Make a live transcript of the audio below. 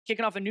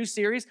kicking off a new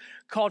series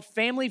called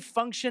Family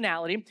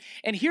Functionality.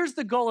 And here's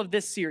the goal of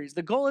this series.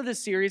 The goal of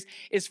this series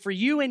is for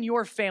you and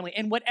your family,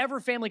 in whatever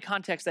family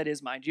context that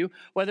is, mind you,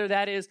 whether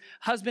that is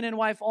husband and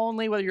wife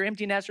only, whether you're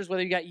empty nesters,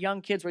 whether you got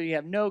young kids, whether you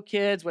have no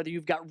kids, whether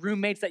you've got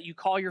roommates that you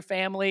call your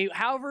family,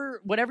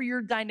 however, whatever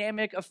your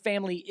dynamic of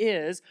family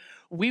is,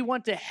 we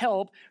want to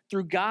help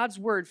through God's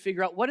word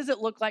figure out what does it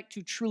look like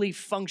to truly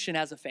function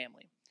as a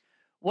family.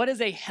 What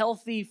does a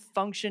healthy,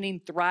 functioning,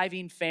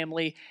 thriving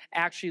family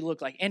actually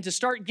look like? And to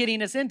start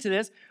getting us into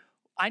this,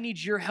 I need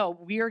your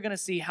help. We are going to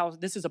see how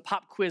this is a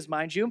pop quiz,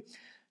 mind you.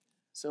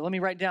 So let me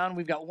write down.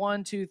 We've got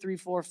 1, 2, 3,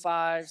 4,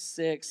 5,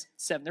 6,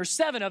 7. There's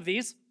 7 of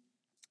these.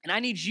 And I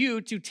need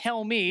you to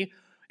tell me,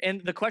 and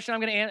the question I'm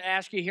going to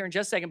ask you here in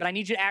just a second, but I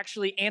need you to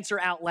actually answer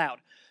out loud.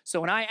 So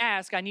when I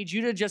ask, I need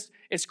you to just,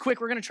 it's quick.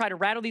 We're going to try to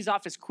rattle these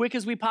off as quick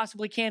as we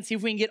possibly can. See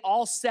if we can get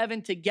all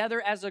 7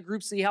 together as a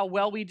group, see how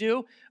well we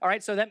do. All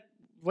right, so that,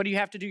 what do you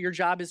have to do? Your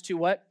job is to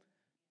what?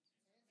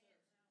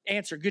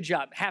 Answer. Good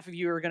job. Half of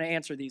you are going to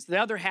answer these. The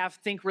other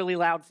half think really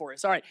loud for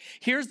us. All right,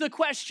 here's the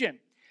question.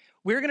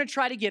 We're going to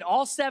try to get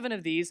all 7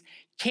 of these.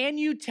 Can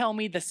you tell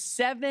me the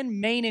 7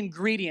 main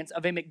ingredients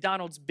of a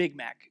McDonald's Big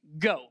Mac?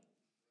 Go.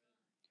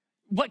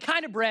 What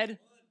kind of bread?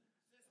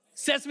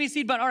 Sesame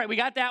seed bun. All right, we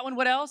got that one.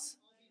 What else?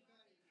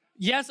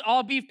 Yes,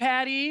 all beef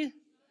patty.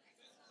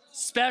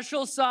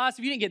 Special sauce.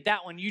 If you didn't get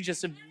that one, you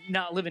just are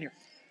not living here.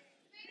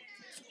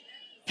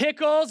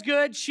 Pickles,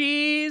 good.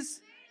 Cheese.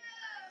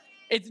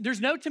 There's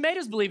no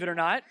tomatoes, believe it or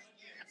not.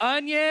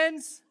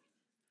 Onions.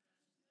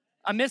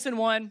 I'm missing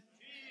one.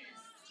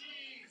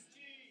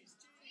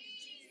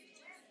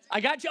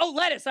 I got you. Oh,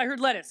 lettuce. I heard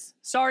lettuce.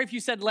 Sorry if you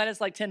said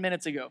lettuce like 10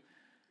 minutes ago.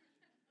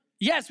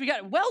 Yes, we got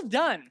it. Well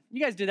done.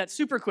 You guys did that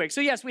super quick. So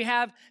yes, we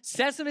have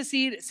sesame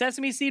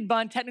seed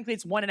bun. Technically,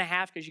 it's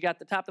 1.5 because you got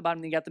the top, the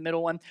bottom, and you got the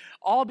middle one.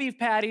 All beef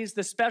patties,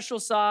 the special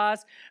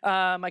sauce.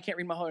 I can't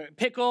read my whole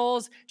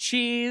pickles,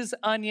 cheese,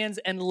 onions,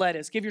 and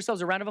lettuce. Give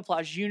yourselves a round of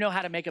applause. You know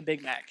how to make a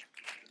Big Mac.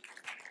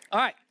 All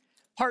right,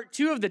 part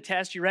 2 of the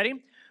test. You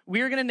ready?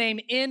 We are going to name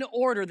in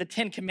order the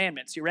 10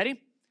 commandments. You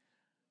ready?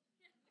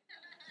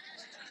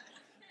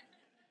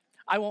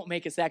 I won't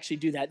make us actually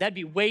do that. That'd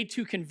be way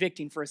too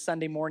convicting for a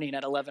Sunday morning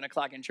at 11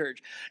 o'clock in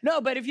church. No,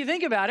 but if you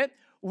think about it,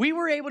 we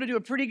were able to do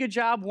a pretty good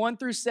job, 1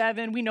 through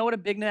 7. We know what a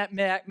Big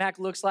Mac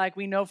looks like.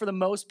 We know for the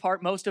most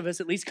part, most of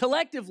us, at least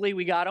collectively,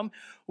 we got them.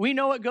 We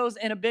know what goes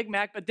in a Big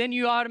Mac, but then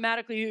you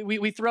automatically,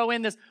 we throw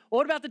in this, well,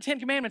 what about the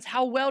 10 commandments?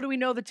 How well do we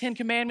know the 10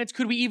 commandments?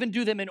 Could we even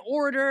do them in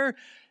order?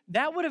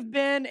 That would have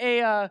been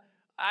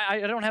I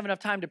don't have enough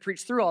time to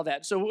preach through all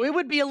that. So it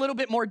would be a little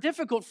bit more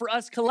difficult for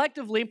us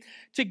collectively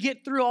to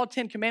get through all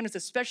 10 commandments,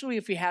 especially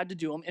if we had to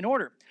do them in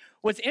order.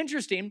 What's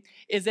interesting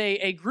is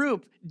a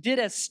group did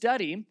a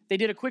study. They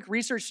did a quick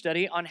research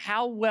study on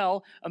how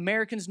well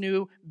Americans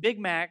knew Big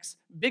Mac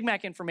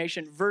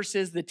information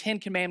versus the 10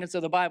 commandments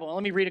of the Bible. And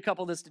let me read a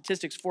couple of the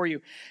statistics for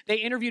you. They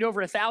interviewed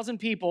over 1,000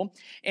 people,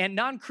 and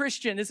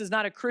non-Christian, this is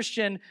not a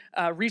Christian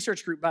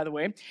research group, by the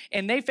way,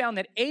 and they found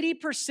that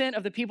 80%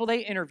 of the people they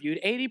interviewed,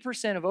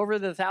 80% of over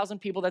the 1,000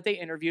 people that they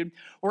interviewed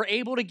were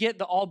able to get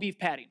the all beef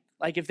patty.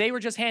 Like if they were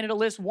just handed a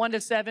list 1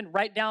 to 7,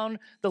 write down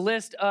the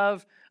list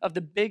of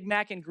the Big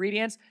Mac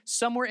ingredients,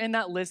 somewhere in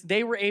that list,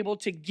 they were able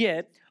to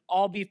get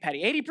all beef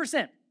patty,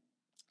 80%.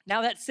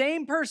 Now that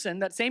same person,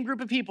 that same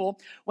group of people,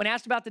 when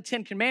asked about the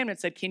 10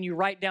 commandments, said, can you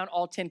write down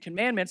all 10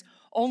 commandments?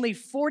 Only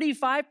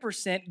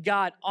 45%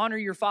 got honor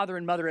your father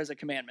and mother as a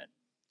commandment.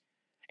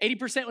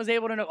 80% was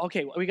able to know,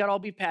 okay, we got all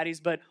beef patties,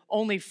 but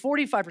only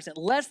 45%,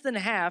 less than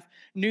half,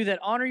 knew that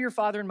honor your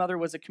father and mother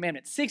was a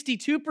commandment.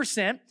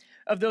 62%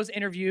 of those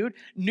interviewed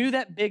knew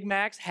that Big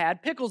Macs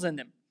had pickles in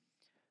them.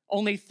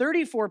 Only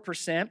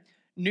 34%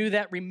 knew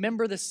that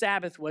remember the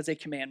Sabbath was a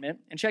commandment.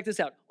 And check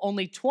this out,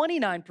 only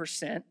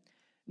 29%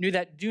 knew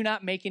that do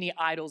not make any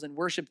idols and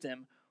worship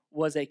them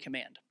was a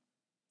command.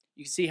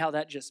 You see how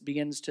that just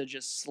begins to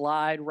just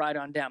slide right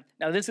on down.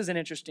 Now, this isn't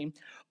interesting.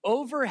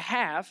 Over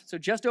half, so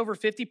just over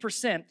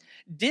 50%,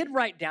 did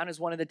write down as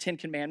one of the 10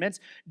 commandments,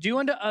 do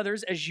unto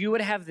others as you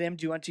would have them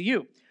do unto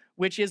you,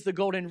 which is the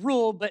golden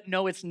rule, but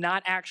no, it's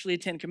not actually a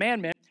 10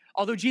 commandment,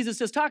 although Jesus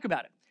does talk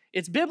about it.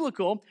 It's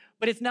biblical,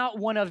 but it's not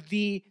one of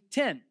the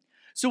 10.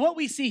 So what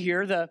we see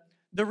here,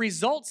 the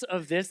results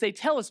of this, they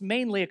tell us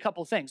mainly a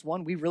couple things.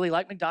 One, we really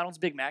like McDonald's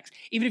Big Macs.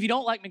 Even if you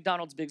don't like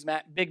McDonald's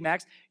Big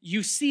Macs,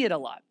 you see it a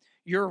lot.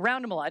 You're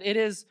around them a lot. It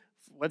is,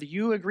 whether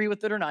you agree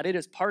with it or not, it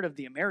is part of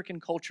the American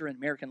culture and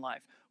American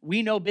life.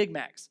 We know Big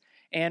Macs,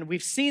 and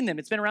we've seen them.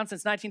 It's been around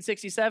since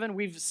 1967.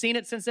 We've seen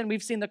it since then.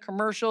 We've seen the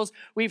commercials.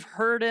 We've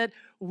heard it.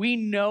 We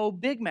know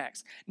Big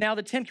Macs. Now,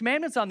 the 10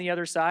 Commandments on the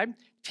other side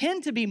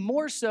tend to be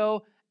more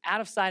so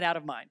out of sight, out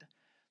of mind.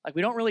 Like,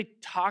 we don't really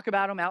talk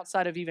about them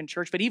outside of even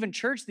church, but even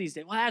church these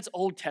days, well, that's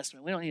Old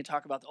Testament. We don't need to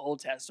talk about the Old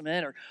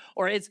Testament,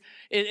 or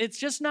it's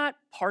just not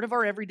part of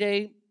our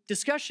everyday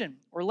discussion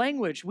or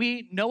language.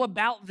 We know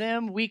about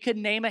them. We could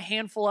name a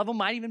handful of them,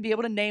 might even be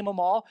able to name them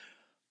all.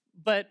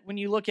 But when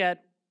you look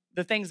at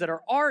the things that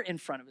are in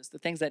front of us, the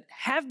things that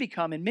have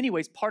become in many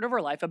ways part of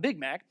our life, a Big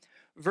Mac,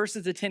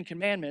 versus the 10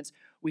 Commandments,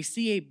 we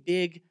see a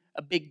big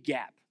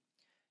gap.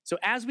 So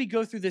as we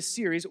go through this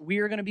series, we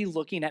are going to be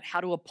looking at how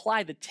to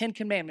apply the 10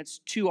 Commandments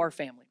to our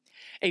family.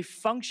 A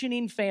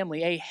functioning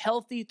family, a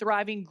healthy,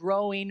 thriving,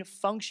 growing,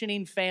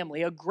 functioning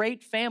family, a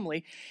great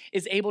family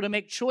is able to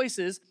make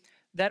choices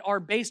that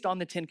are based on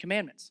the 10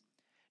 Commandments.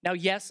 Now,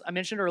 yes, I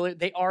mentioned earlier,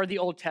 they are the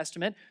Old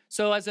Testament.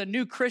 So as a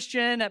new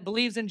Christian that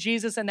believes in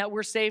Jesus and that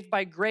we're saved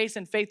by grace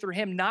and faith through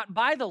him, not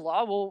by the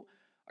law, well,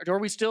 are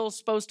we still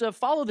supposed to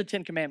follow the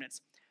 10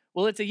 Commandments?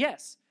 Well, it's a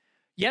yes.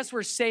 Yes,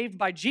 we're saved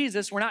by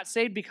Jesus. We're not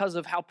saved because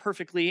of how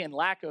perfectly and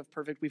lack of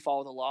perfect we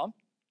follow the law.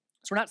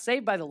 So we're not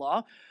saved by the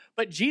law,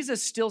 but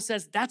Jesus still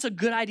says that's a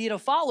good idea to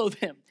follow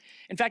them.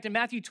 In fact, in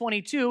Matthew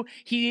 22,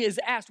 he is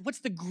asked, what's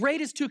the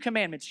greatest 2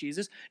 commandments,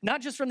 Jesus?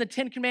 Not just from the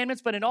 10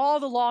 commandments, but in all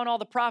the law and all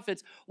the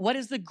prophets, what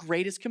is the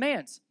greatest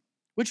commands?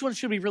 Which one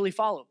should we really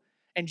follow?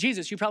 And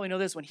Jesus, you probably know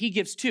this one, he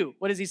gives 2.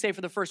 What does he say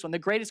for the first one? The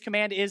greatest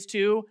command is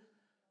to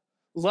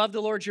love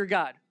the Lord your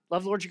God.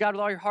 Love the Lord your God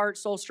with all your heart,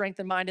 soul, strength,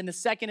 and mind. And the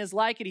second is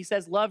like it. He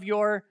says, love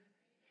your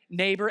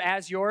neighbor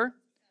as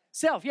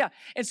yourself. Yeah.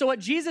 And so what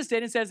Jesus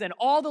did, it says, and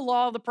all the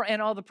law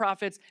and all the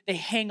prophets, they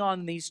hang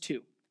on these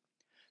 2.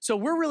 So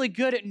we're really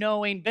good at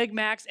knowing Big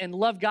Macs and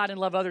love God and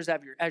love others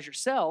as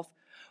yourself.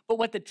 But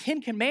what the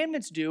 10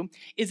 Commandments do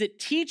is it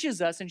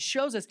teaches us and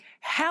shows us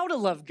how to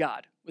love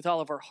God with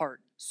all of our heart,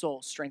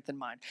 soul, strength, and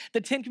mind.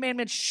 The 10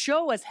 Commandments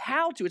show us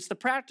how to. It's the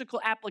practical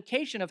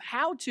application of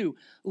how to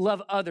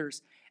love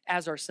others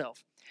as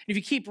ourselves. And if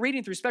you keep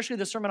reading through, especially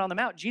the Sermon on the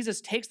Mount,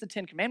 Jesus takes the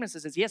 10 Commandments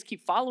and says, yes,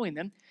 keep following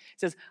them. He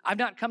says, I've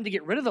not come to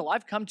get rid of the law.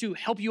 I've come to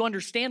help you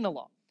understand the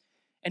law.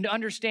 And to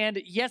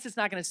understand, yes, it's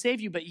not going to save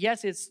you, but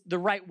yes, it's the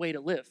right way to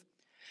live.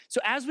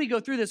 So as we go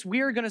through this, we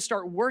are going to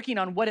start working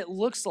on what it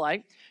looks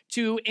like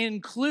to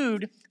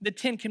include the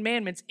 10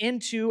 Commandments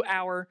into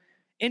our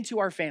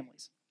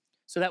families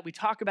so that we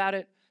talk about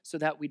it, so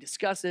that we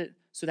discuss it,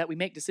 so that we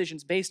make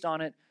decisions based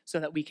on it, so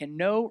that we can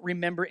know,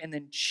 remember, and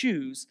then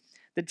choose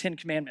the 10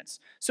 Commandments.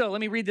 So let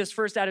me read this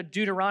first out of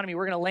Deuteronomy.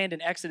 We're going to land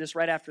in Exodus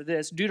right after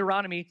this.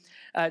 Deuteronomy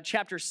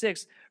chapter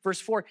 6, verse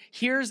 4.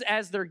 Here's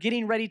as they're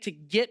getting ready to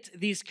get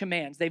these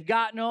commands. They've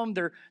gotten them.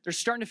 They're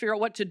starting to figure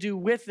out what to do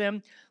with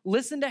them.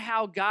 Listen to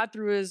how God,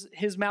 through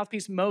his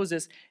mouthpiece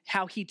Moses,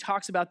 how he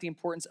talks about the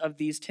importance of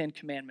these 10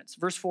 Commandments.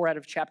 Verse 4 out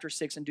of chapter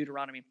 6 in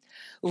Deuteronomy.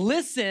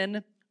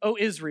 Listen, O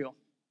Israel,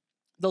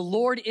 the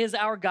Lord is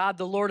our God,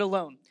 the Lord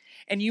alone.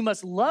 And you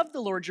must love the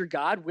Lord your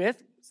God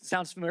with,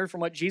 sounds familiar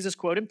from what Jesus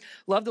quoted,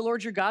 love the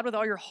Lord your God with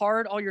all your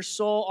heart, all your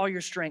soul, all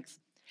your strength.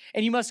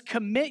 And you must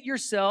commit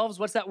yourselves,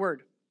 what's that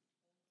word?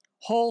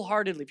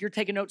 Wholeheartedly. If you're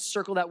taking notes,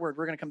 circle that word.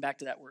 We're going to come back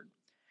to that word.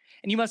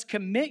 And you must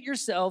commit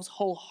yourselves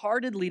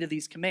wholeheartedly to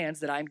these commands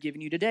that I'm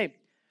giving you today.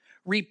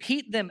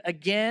 Repeat them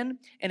again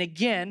and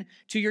again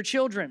to your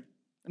children.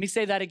 Let me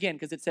say that again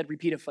because it said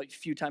repeat a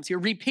few times here.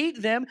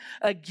 Repeat them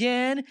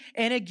again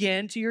and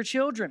again to your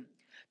children.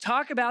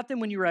 Talk about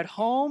them when you're at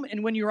home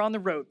and when you're on the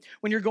road,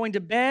 when you're going to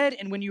bed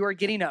and when you are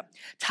getting up.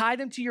 Tie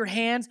them to your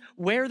hands,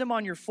 wear them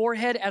on your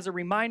forehead as a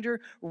reminder,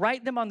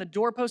 write them on the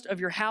doorpost of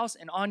your house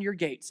and on your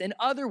gates. In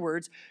other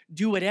words,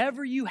 do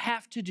whatever you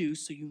have to do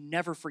so you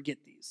never forget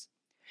these.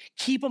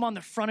 Keep them on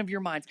the front of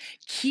your minds.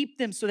 Keep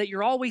them so that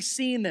you're always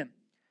seeing them.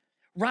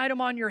 Write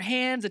them on your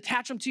hands,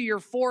 attach them to your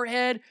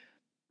forehead,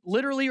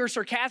 literally or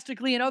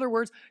sarcastically. In other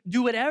words,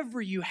 do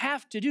whatever you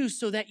have to do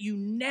so that you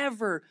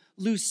never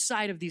lose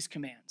sight of these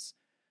commands.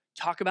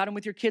 Talk about them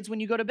with your kids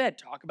when you go to bed.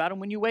 Talk about them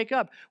when you wake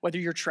up, whether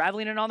you're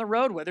traveling and on the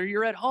road, whether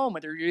you're at home,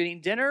 whether you're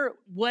eating dinner,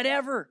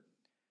 whatever.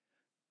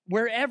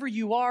 Wherever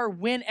you are,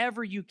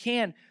 whenever you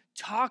can,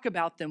 talk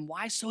about them.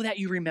 Why? So that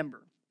you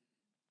remember.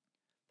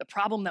 The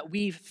problem that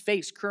we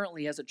face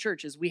currently as a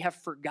church is we have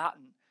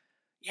forgotten.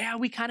 Yeah,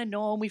 we kind of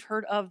know them, we've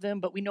heard of them,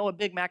 but we know a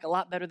Big Mac a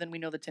lot better than we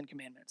know the 10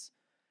 Commandments.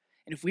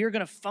 And if we are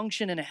going to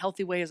function in a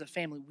healthy way as a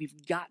family,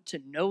 we've got to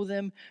know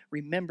them,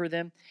 remember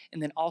them,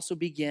 and then also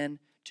begin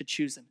to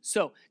choose them.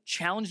 So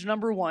challenge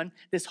number 1,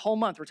 this whole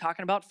month, we're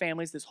talking about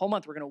families. This whole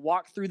month, we're going to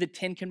walk through the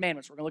 10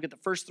 Commandments. We're going to look at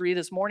the first 3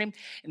 this morning.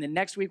 And then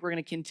next week, we're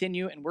going to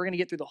continue and we're going to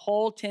get through the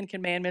whole 10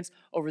 Commandments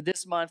over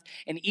this month.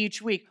 And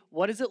each week,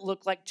 what does it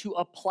look like to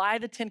apply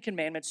the 10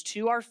 Commandments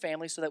to our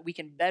family so that we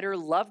can better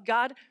love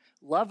God,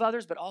 love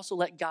others, but also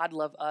let God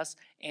love us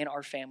and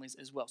our families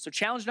as well. So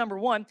challenge number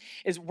 1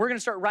 is we're going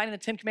to start writing the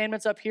 10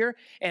 Commandments up here.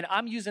 And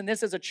I'm using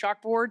this as a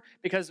chalkboard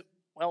because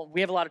well,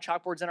 we have a lot of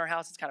chalkboards in our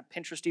house. It's kind of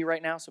Pinteresty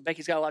right now, so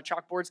Becky's got a lot of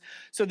chalkboards.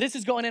 So this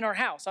is going in our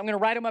house. I'm going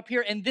to write them up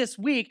here, and this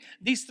week,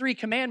 these 3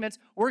 commandments,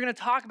 we're going to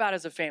talk about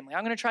as a family.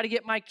 I'm going to try to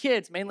get my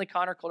kids, mainly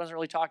Connor. Cole doesn't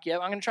really talk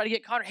yet. I'm going to try to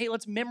get Connor, hey,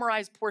 let's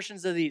memorize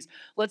portions of these.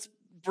 Let's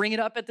bring it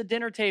up at the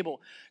dinner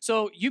table.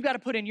 So you've got to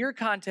put in your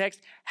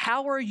context,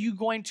 how are you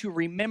going to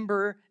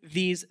remember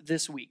these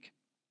this week?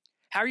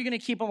 How are you going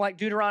to keep them like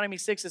Deuteronomy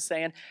 6 is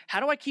saying? How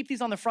do I keep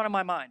these on the front of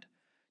my mind?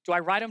 Do I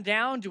write them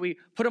down? Do we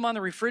put them on the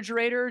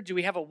refrigerator? Do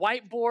we have a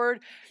whiteboard?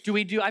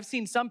 I've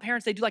seen some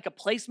parents, they do like a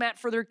placemat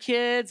for their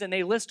kids and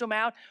they list them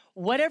out.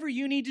 Whatever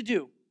you need to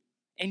do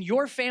in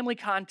your family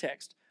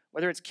context,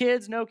 whether it's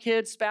kids, no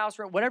kids, spouse,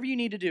 or whatever you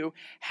need to do,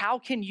 how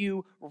can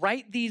you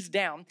write these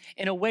down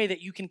in a way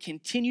that you can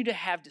continue to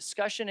have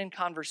discussion and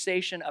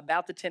conversation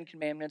about the 10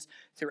 Commandments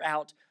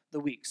throughout the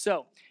week?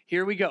 So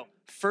here we go.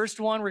 First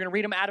one, we're going to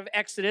read them out of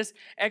Exodus.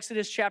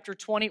 Exodus chapter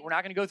 20. We're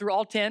not going to go through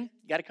all 10.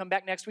 You got to come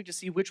back next week to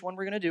see which one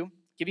we're going to do.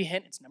 Give you a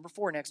hint, it's number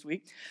 4 next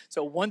week.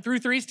 So 1 through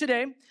 3 is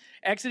today.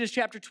 Exodus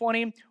chapter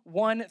 20,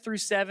 1 through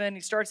 7.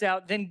 He starts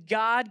out, then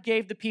God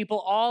gave the people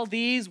all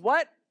these,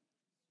 what?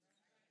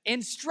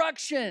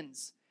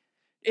 Instructions.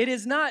 It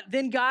is not,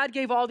 then God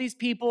gave all these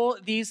people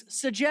these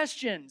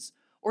suggestions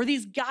or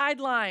these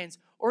guidelines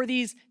or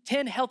these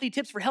 10 healthy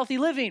tips for healthy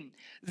living.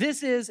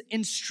 This is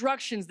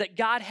instructions that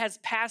God has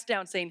passed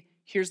down saying,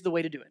 here's the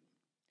way to do it.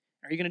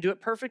 Are you going to do it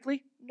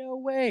perfectly? No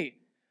way.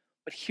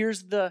 But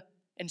here's the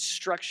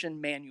instruction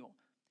manual.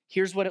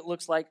 Here's what it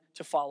looks like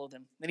to follow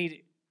them. Then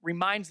he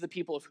reminds the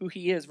people of who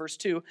he is. Verse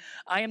 2,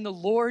 I am the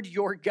Lord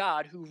your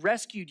God who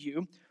rescued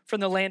you from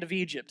the land of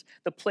Egypt,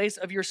 the place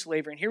of your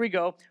slavery. And here we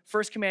go.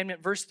 First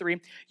commandment, verse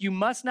 3, you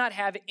must not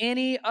have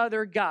any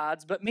other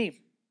gods but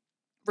me.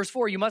 Verse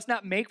 4, you must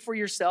not make for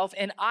yourself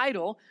an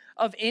idol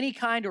of any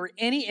kind or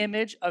any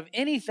image of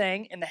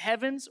anything in the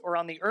heavens or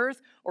on the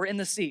earth or in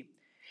the sea.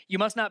 You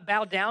must not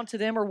bow down to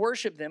them or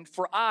worship them,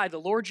 for I, the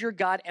Lord your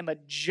God, am a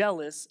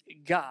jealous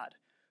God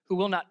who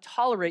will not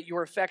tolerate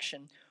your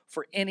affection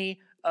for any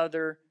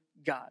other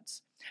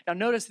gods. Now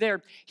notice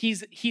there,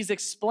 he's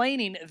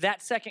explaining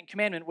that second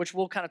commandment, which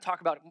we'll kind of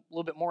talk about a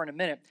little bit more in a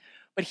minute,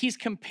 but he's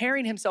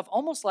comparing himself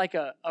almost like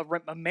a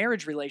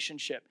marriage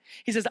relationship.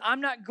 He says, I'm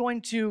not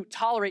going to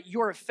tolerate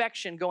your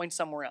affection going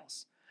somewhere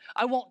else.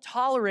 I won't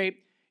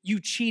tolerate you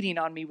cheating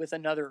on me with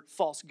another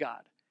false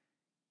god.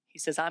 He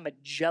says, I'm a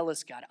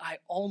jealous God. I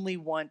only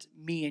want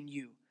me and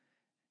you.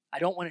 I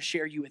don't want to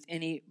share you with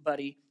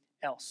anybody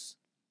else.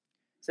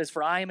 It says,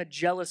 for I am a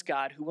jealous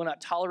God who will not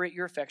tolerate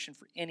your affection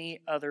for any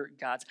other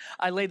gods.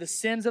 I lay the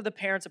sins of the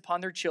parents upon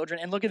their children.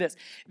 And look at this.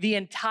 The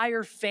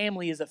entire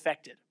family is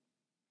affected.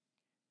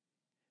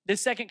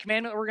 This second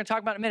commandment we're going to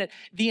talk about in a minute,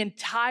 the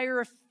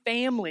entire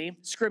family,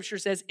 Scripture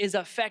says, is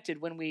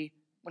affected when we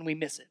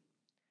miss it.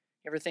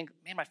 You ever think,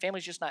 man, my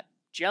family's just not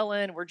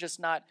gelling. We're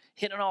just not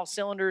hitting on all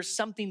cylinders.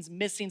 Something's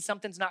missing.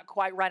 Something's not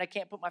quite right. I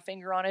can't put my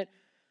finger on it.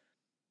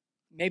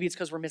 Maybe it's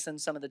because we're missing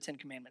some of the 10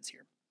 Commandments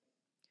here.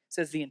 It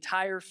says the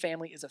entire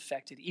family is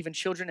affected, even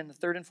children in the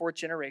 3rd and 4th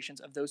generations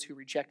of those who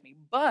reject me.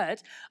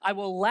 But I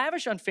will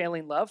lavish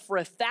unfailing love for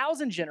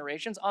 1,000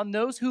 generations on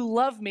those who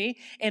love me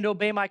and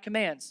obey my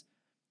commands.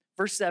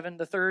 Verse 7,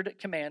 the third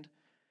command,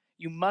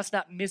 you must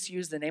not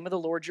misuse the name of the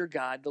Lord your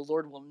God. The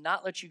Lord will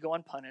not let you go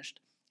unpunished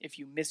if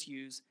you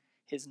misuse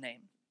his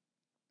name.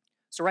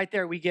 So right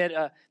there we get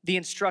the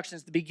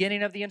instructions, the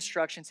beginning of the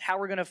instructions, how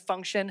we're going to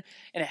function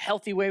in a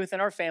healthy way within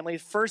our family.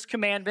 First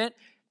commandment,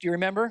 do you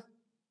remember?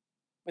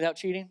 Without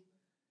cheating?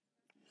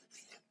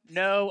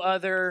 No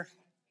other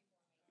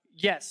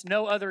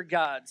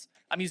gods.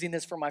 I'm using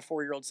this for my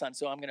 4-year-old son,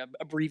 so I'm going to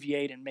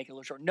abbreviate and make it a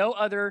little short. No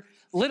other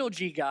little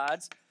g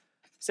gods,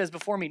 says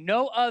before me,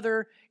 no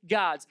other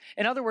gods.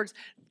 In other words,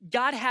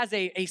 God has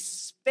a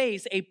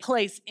space, a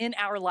place in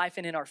our life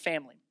and in our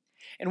family.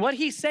 And what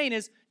he's saying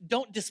is,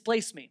 don't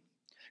displace me.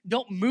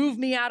 Don't move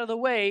me out of the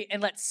way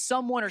and let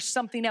someone or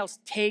something else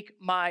take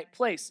my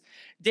place.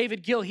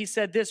 David Gill, he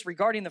said this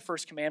regarding the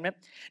first commandment,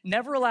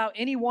 never allow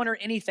anyone or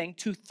anything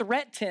to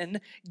threaten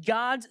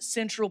God's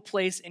central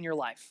place in your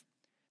life.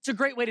 It's a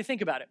great way to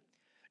think about it.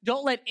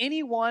 Don't let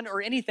anyone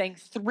or anything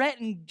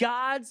threaten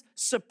God's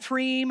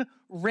supreme,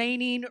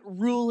 reigning,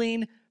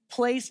 ruling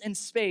place and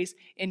space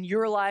in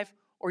your life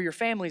or your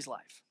family's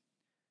life.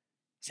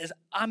 He says,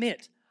 I'm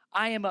it.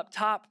 I am up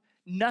top.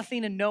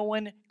 Nothing and no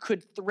one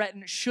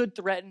should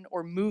threaten,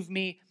 or move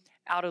me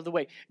out of the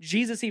way.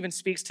 Jesus even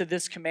speaks to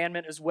this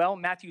commandment as well.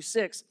 Matthew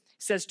 6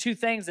 says 2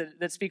 things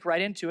that speak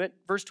right into it.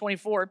 Verse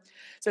 24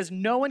 says,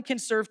 no one can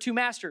serve 2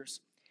 masters.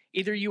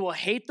 Either you will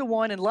hate the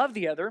one and love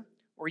the other,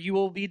 or you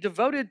will be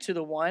devoted to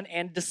the one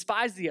and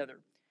despise the other.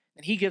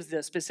 And he gives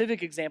the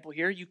specific example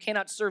here. You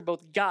cannot serve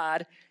both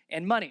God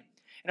and money.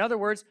 In other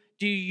words,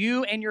 do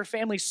you and your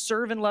family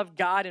serve and love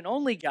God and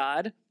only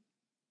God,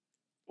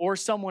 or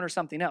someone or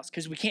something else?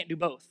 Because we can't do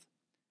both.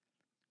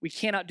 We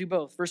cannot do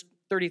both. Verse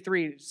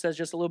 33 says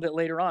just a little bit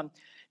later on,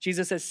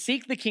 Jesus says,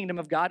 seek the kingdom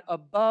of God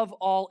above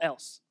all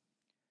else.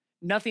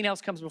 Nothing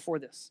else comes before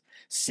this.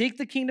 Seek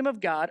the kingdom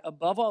of God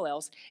above all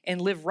else and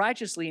live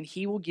righteously, and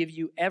he will give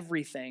you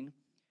everything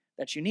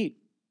that you need.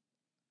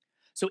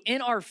 So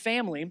in our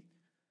family,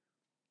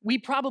 we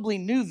probably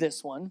knew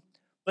this one,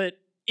 but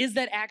is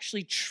that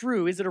actually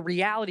true? Is it a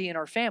reality in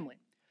our family?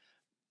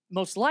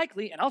 Most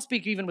likely, and I'll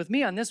speak even with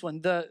me on this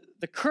one, the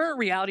current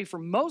reality for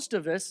most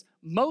of us,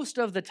 most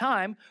of the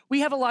time, we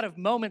have a lot of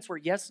moments where,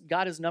 yes,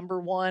 God is number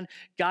one.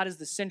 God is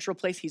the central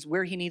place. He's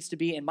where he needs to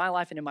be in my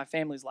life and in my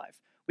family's life.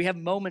 We have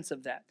moments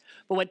of that.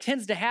 But what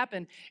tends to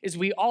happen is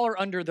we all are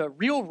under the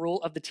real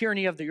rule of the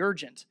tyranny of the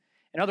urgent.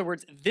 In other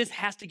words, this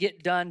has to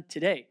get done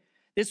today.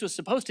 This was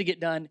supposed to get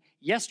done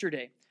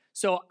yesterday.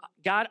 So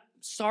God,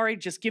 sorry,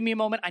 just give me a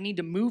moment. I need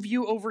to move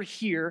you over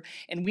here,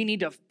 and we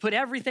need to put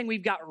everything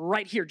we've got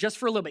right here just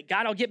for a little bit.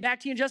 God, I'll get back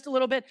to you in just a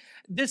little bit.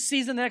 This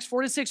season, the next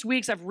 4 to 6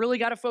 weeks, I've really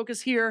got to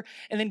focus here,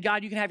 and then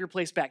God, you can have your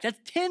place back.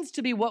 That tends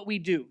to be what we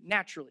do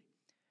naturally.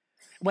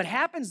 What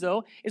happens,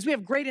 though, is we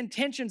have great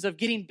intentions of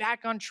getting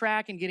back on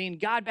track and getting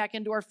God back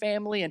into our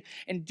family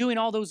and doing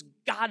all those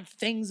God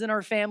things in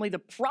our family. The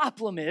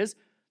problem is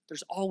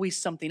there's always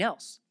something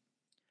else.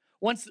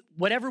 Once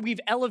whatever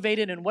we've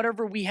elevated and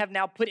whatever we have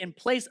now put in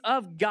place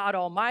of God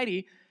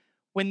Almighty,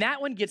 when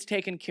that one gets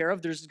taken care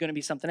of, there's going to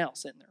be something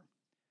else in there.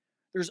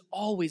 There's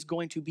always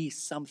going to be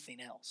something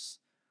else.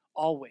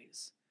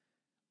 Always.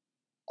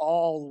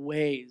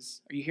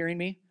 Always. Are you hearing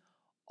me?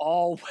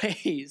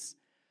 Always.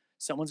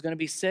 Someone's going to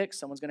be sick.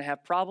 Someone's going to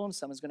have problems.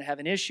 Someone's going to have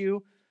an issue.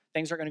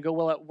 Things aren't going to go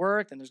well at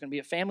work. Then there's going to be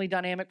a family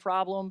dynamic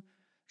problem.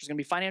 There's going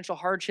to be financial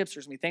hardships.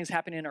 There's going to be things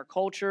happening in our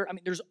culture. I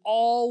mean, there's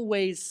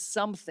always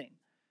something.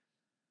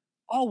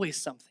 Always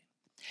something.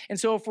 And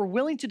so if we're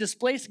willing to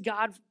displace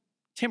God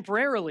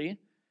temporarily,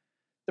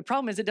 the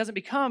problem is it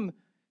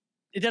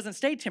doesn't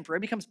stay temporary.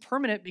 It becomes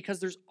permanent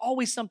because there's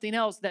always something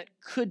else that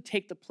could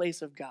take the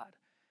place of God.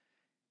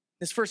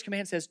 This first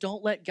command says,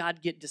 don't let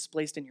God get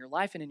displaced in your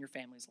life and in your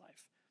family's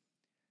life.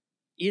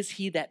 Is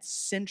he that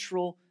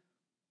central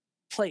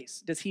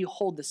place? Does he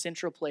hold the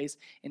central place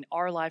in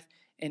our life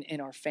and in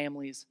our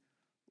family's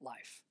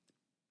life?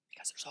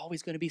 Because there's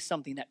always going to be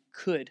something that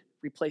could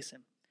replace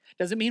him.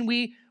 Doesn't mean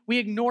we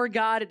ignore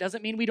God. It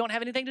doesn't mean we don't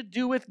have anything to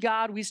do with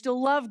God. We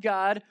still love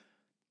God.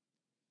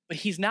 But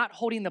he's not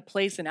holding the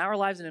place in our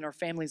lives and in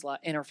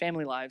our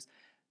family lives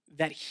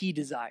that he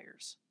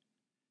desires,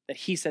 that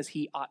he says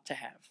he ought to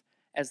have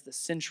as the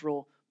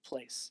central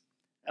place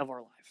of our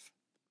life.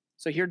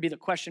 So here'd be the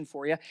question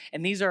for you.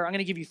 And I'm going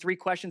to give you 3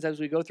 questions as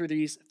we go through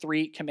these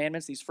 3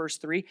 commandments, these first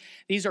 3.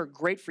 These are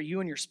great for you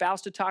and your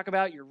spouse to talk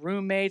about, your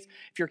roommates.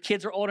 If your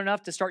kids are old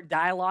enough to start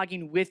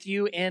dialoguing with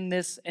you in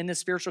this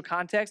spiritual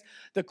context,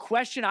 the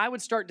question I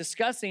would start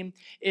discussing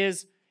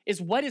is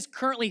what is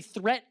currently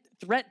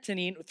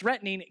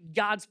threatening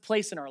God's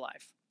place in our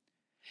life?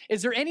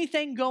 Is there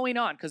anything going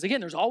on? Because again,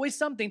 there's always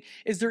something.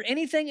 Is there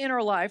anything in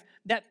our life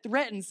that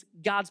threatens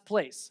God's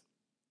place?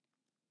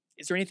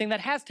 Is there anything that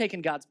has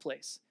taken God's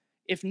place?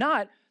 If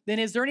not, then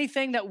is there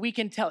anything that we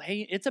can tell,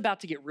 hey, it's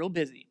about to get real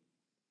busy,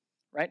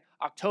 right?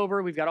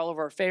 October, we've got all of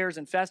our fairs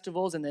and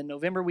festivals, and then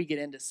November, we get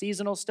into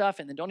seasonal stuff,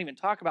 and then don't even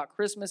talk about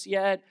Christmas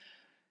yet.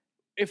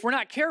 If we're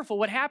not careful,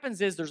 what happens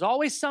is there's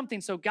always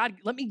something, so God,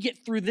 let me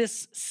get through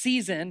this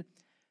season,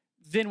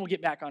 then we'll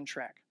get back on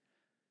track.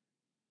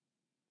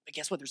 But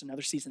guess what? There's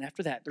another season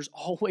after that. There's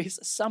always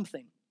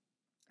something.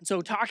 And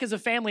so talk as a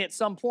family at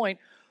some point,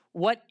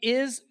 what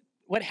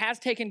has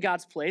taken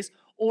God's place,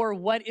 or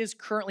what is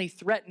currently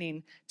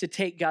threatening to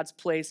take God's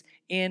place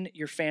in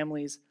your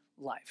family's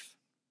life.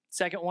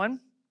 Second one,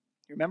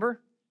 you remember?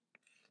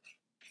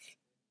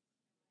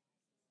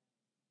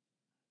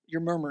 You're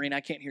murmuring,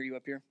 I can't hear you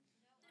up here.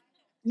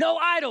 No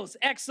idols,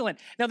 excellent.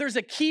 Now there's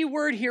a key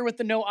word here with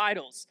the no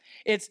idols.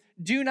 It's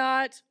do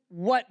not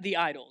what the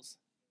idols?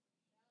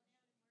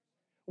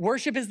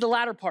 Worship is the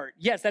latter part.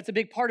 Yes, that's a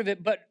big part of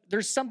it, but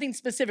there's something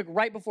specific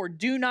right before.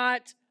 Do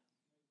not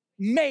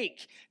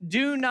make.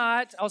 Do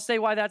not, I'll say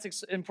why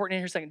that's important in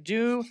here in a second.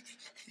 Do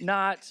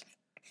not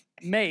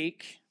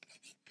make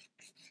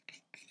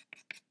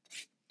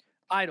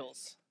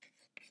idols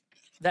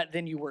that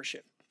then you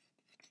worship.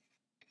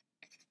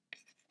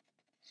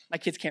 My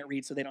kids can't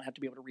read, so they don't have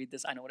to be able to read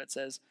this. I know what it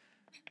says.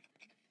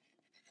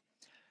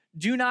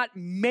 Do not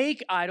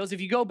make idols. If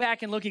you go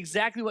back and look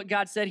exactly what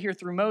God said here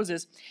through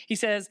Moses, he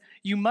says,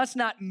 you must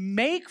not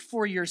make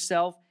for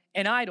yourself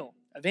an idol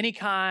of any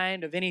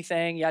kind, of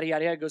anything, yada,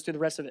 yada, yada, goes through the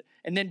rest of it.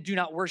 And then do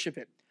not worship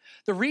it.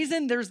 The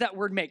reason there's that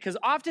word make, because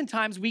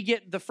oftentimes we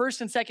get the first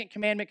and second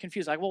commandment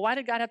confused. Like, well, why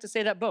did God have to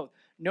say that both?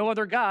 No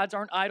other gods,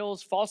 aren't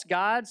idols false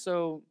gods,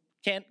 so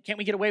can't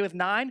we get away with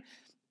 9?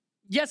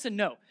 Yes and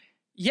no.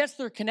 Yes,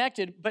 they're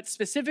connected, but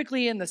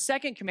specifically in the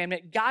second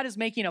commandment, God is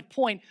making a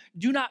point.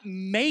 Do not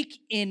make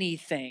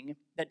anything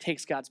that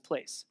takes God's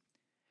place.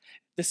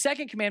 The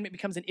second commandment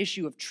becomes an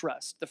issue of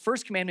trust. The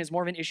first commandment is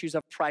more of an issue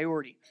of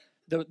priority,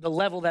 the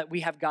level that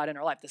we have God in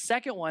our life. The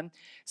second one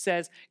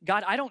says,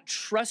 God, I don't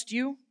trust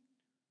you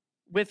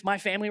with my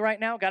family right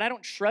now. God, I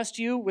don't trust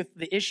you with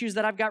the issues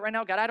that I've got right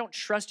now. God, I don't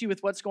trust you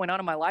with what's going on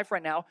in my life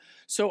right now.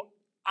 So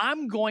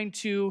I'm going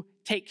to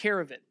take care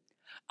of it.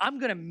 I'm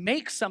going to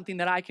make something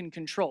that I can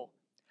control.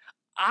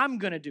 I'm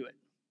going to do it.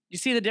 You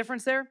see the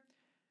difference there?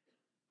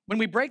 When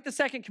we break the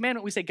second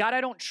commandment, we say, God, I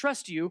don't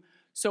trust you,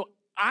 so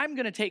I'm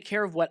going to take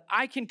care of what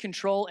I can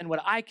control and what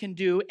I can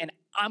do, and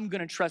I'm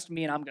going to trust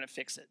me and I'm going to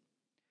fix it.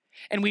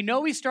 And we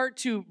know we start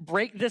to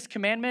break this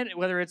commandment,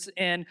 whether it's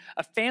in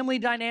a family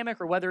dynamic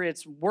or whether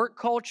it's work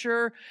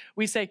culture.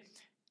 We say,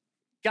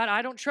 God,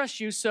 I don't trust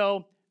you,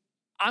 so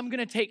I'm going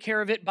to take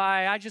care of it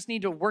by, I just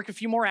need to work a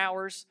few more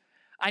hours.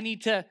 I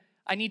need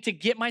to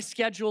get my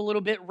schedule a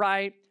little bit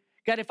right.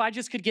 God, if I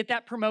just could get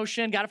that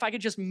promotion, God, if I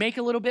could just make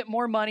a little bit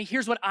more money,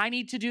 here's what I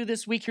need to do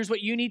this week. Here's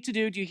what you need to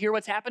do. Do you hear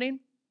what's happening?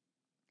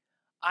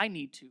 I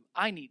need to,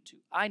 I need to,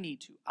 I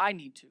need to, I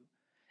need to,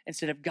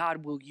 instead of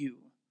God, will you?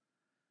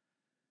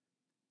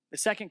 The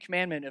second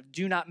commandment of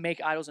do not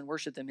make idols and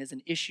worship them is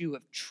an issue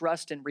of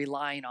trust and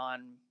relying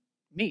on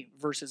me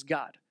versus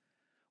God.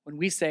 When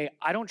we say,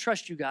 I don't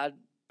trust you, God,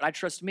 but I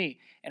trust me,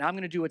 and I'm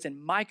going to do what's in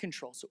my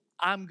control, so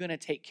I'm going to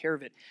take care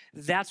of it.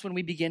 That's when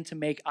we begin to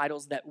make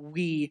idols that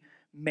we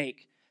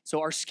make.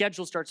 So our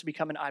schedule starts to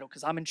become an idol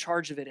because I'm in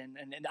charge of it, and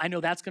I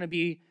know that's going to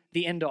be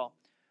the end all.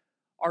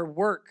 Our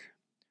work,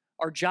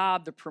 our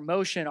job, the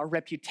promotion, our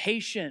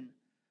reputation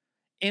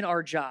in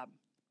our job,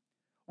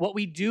 what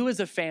we do as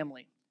a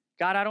family.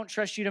 God, I don't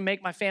trust you to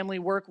make my family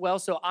work well,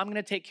 so I'm going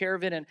to take care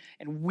of it, and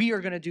we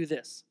are going to do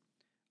this.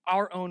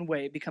 Our own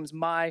way becomes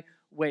my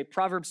way.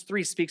 Proverbs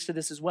 3 speaks to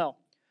this as well.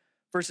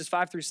 Verses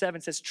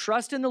 5-7 says,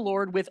 trust in the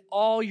Lord with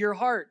all your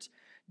heart.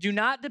 Do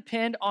not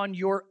depend on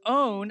your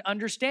own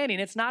understanding.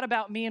 It's not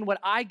about me and what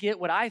I get,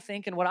 what I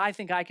think, and what I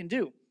think I can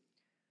do.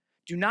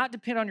 Do not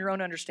depend on your own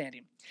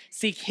understanding.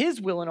 Seek his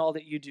will in all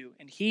that you do,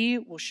 and he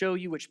will show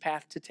you which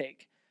path to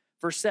take.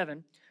 Verse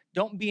 7,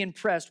 don't be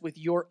impressed with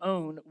your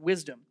own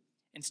wisdom.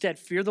 Instead,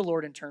 fear the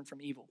Lord and turn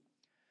from evil.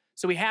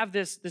 So we have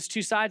this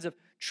two sides of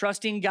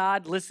trusting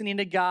God, listening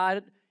to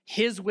God,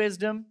 his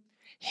wisdom,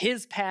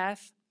 his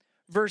path,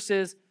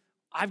 versus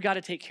I've got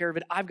to take care of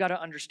it. I've got to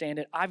understand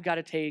it. I've got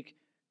to take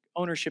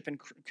ownership and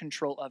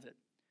control of it.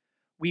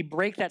 We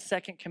break that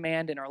second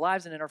command in our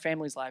lives and in our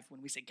family's life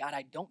when we say, God,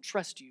 I don't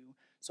trust you,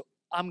 so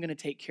I'm going to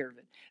take care of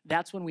it.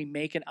 That's when we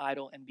make an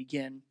idol and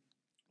begin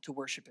to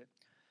worship it.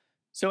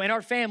 So in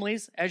our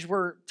families, as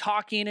we're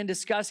talking and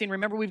discussing,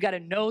 remember we've got to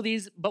know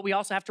these, but we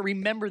also have to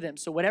remember them.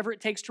 So whatever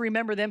it takes to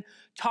remember them,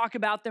 talk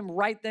about them,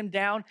 write them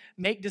down,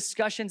 make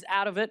discussions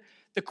out of it.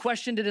 The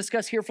question to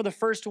discuss here for the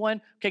first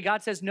one, okay,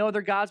 God says no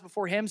other gods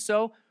before him.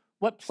 So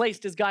what place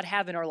does God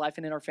have in our life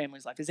and in our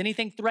family's life? Is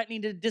anything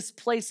threatening to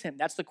displace him?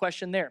 That's the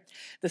question there.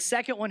 The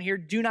second one here,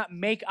 do not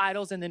make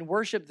idols and then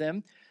worship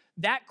them.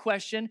 That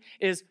question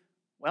is,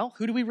 well,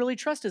 who do we really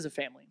trust as a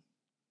family?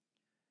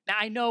 Now,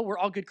 I know we're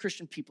all good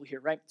Christian people here,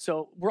 right?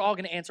 So we're all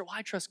going to answer, well,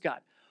 I trust God.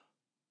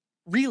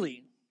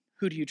 Really,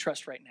 who do you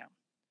trust right now?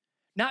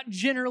 Not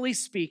generally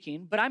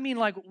speaking, but I mean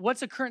like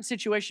what's a current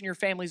situation your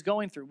family's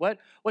going through?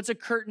 What's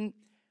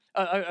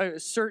a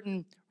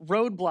certain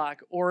roadblock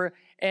or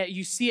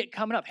you see it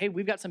coming up? Hey,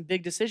 we've got some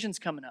big decisions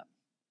coming up.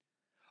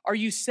 Are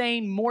you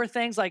saying more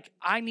things like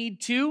I need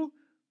to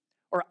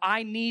or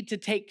I need to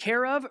take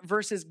care of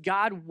versus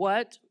God,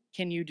 what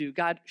can you do?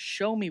 God,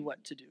 show me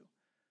what to do.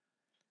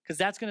 Because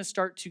that's going to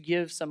start to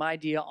give some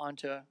idea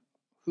onto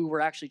who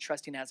we're actually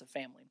trusting as a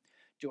family.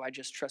 Do I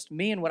just trust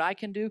me and what I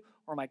can do,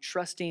 or am I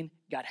trusting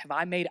God? Have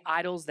I made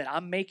idols that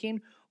I'm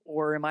making,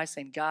 or am I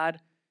saying,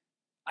 God,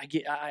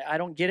 I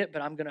don't get it,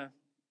 but I'm going to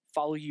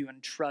follow you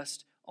and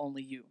trust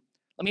only you?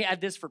 Let me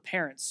add this for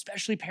parents,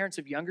 especially parents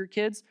of younger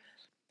kids.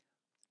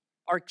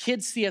 Our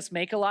kids see us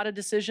make a lot of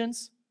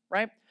decisions,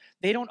 right?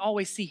 They don't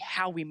always see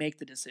how we make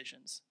the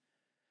decisions.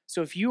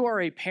 So if you are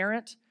a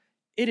parent,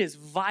 it is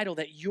vital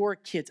that your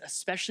kids,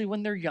 especially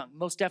when they're young,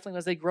 most definitely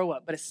as they grow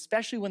up, but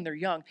especially when they're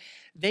young,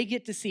 they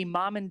get to see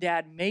mom and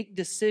dad make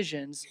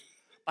decisions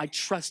by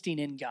trusting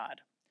in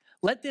God.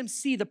 Let them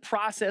see the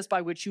process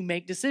by which you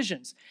make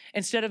decisions.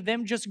 Instead of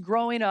them just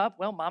growing up,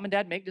 well, mom and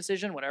dad make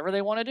decisions, whatever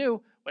they want to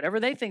do, whatever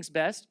they think's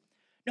best.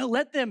 No,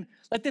 let them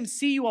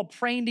see you all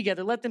praying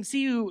together. Let them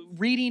see you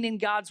reading in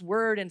God's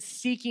word and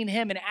seeking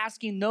him and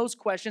asking those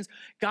questions.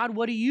 God,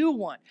 what do you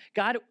want?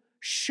 God,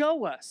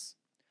 show us.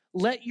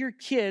 Let your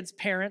kids,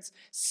 parents,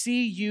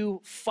 see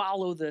you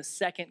follow the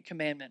second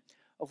commandment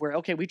of where,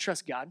 okay, we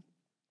trust God.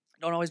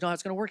 Don't always know how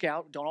it's going to work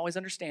out. Don't always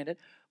understand it,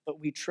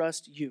 but we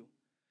trust you.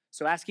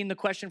 So asking the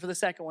question for the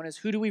second one is,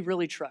 who do we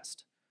really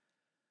trust?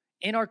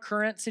 In our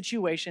current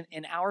situation,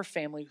 in our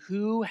family,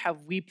 who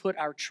have we put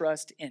our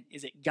trust in?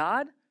 Is it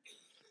God?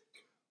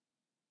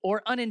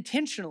 Or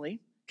unintentionally,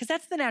 because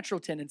that's the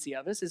natural tendency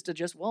of us, is to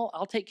just, well,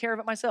 I'll take care of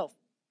it myself.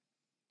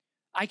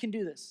 I can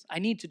do this. I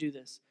need to do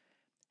this.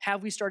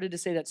 Have we started to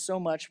say that so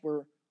much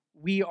where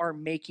we are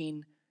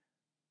making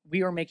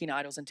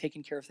idols and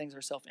taking care of things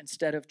ourselves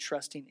instead of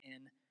trusting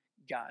in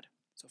God?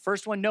 So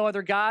first one, no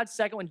other gods.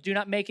 Second one, do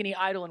not make any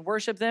idol and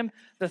worship them.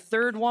 The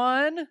third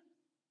one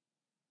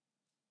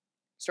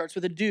starts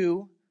with a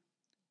do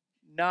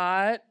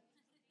not.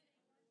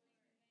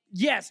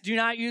 Yes, do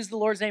not use the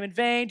Lord's name in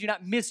vain. Do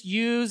not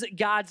misuse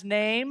God's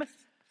name.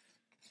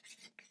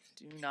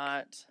 Do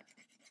not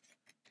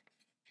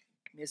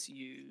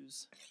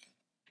misuse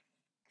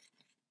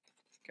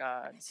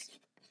God's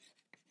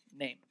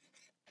name.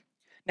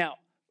 Now,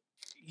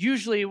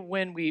 usually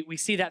when we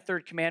see that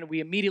third command,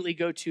 we immediately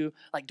go to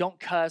like, don't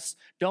cuss,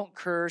 don't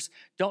curse,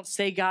 don't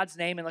say God's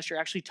name unless you're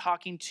actually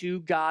talking to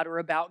God or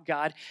about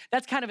God.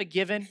 That's kind of a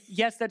given.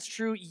 Yes, that's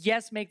true.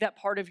 Yes, make that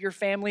part of your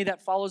family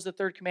that follows the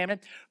third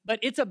commandment. But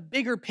it's a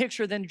bigger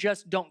picture than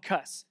just don't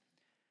cuss.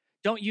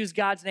 Don't use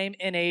God's name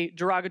in a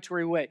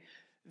derogatory way.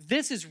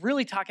 This is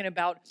really talking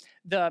about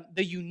the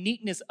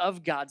uniqueness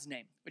of God's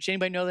name. Which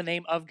anybody know the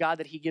name of God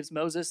that he gives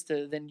Moses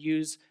to then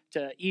use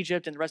to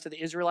Egypt and the rest of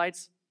the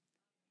Israelites?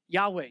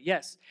 Yahweh,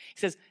 yes. He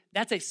says,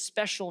 that's a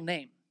special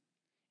name.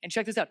 And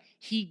check this out.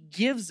 He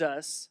gives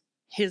us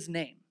his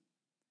name.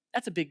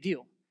 That's a big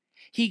deal.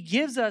 He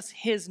gives us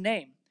his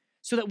name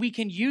so that we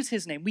can use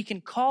his name. We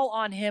can call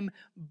on him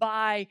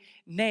by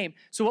name.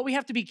 So what we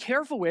have to be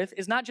careful with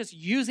is not just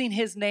using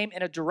his name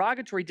in a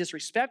derogatory,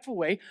 disrespectful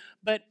way,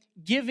 but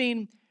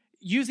using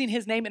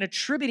his name and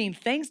attributing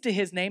things to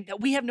his name that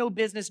we have no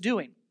business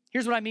doing.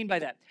 Here's what I mean by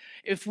that.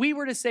 If we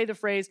were to say the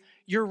phrase,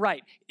 "You're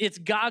right, it's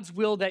God's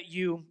will that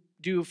you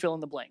do fill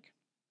in the blank."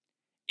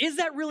 Is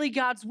that really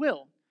God's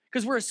will?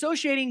 Because we're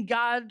associating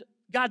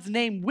God's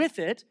name with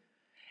it.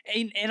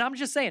 And I'm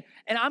just saying,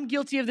 and I'm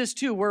guilty of this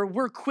too, where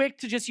we're quick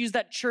to just use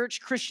that church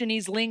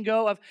Christianese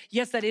lingo of,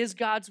 yes, that is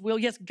God's will.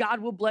 Yes, God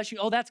will bless you.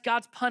 Oh, that's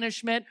God's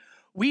punishment.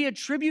 We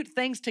attribute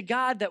things to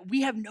God that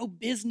we have no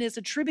business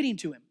attributing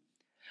to him.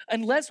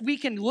 Unless we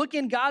can look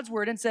in God's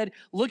word and said,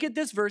 look at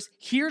this verse.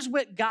 Here's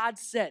what God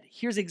said.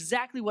 Here's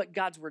exactly what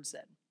God's word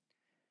said.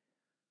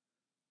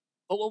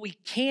 But what we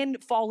can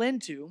fall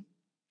into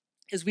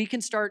is we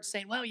can start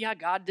saying, well, yeah,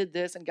 God did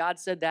this and God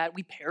said that.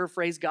 We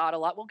paraphrase God a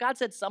lot. Well, God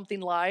said something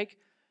like,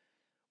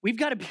 we've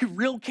got to be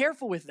real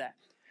careful with that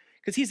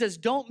because he says,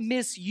 don't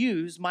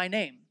misuse my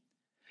name.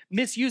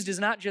 Misuse does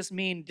not just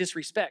mean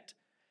disrespect.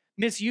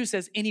 Misuse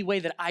says any way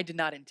that I did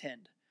not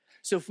intend.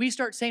 So if we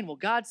start saying, well,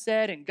 God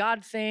said and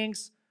God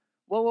thinks,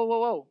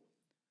 whoa.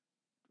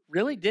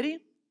 Really? Did he?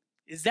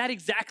 Is that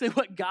exactly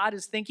what God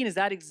is thinking? Is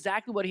that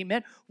exactly what he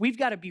meant? We've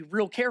got to be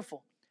real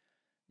careful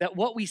that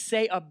what we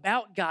say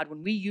about God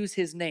when we use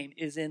his name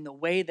is in the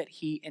way that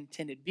he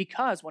intended.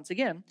 Because, once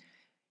again,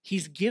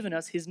 he's given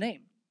us his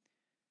name.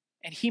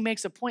 And he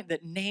makes a point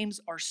that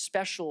names are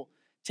special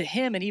to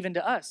him and even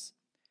to us.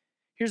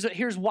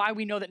 Here's why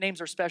we know that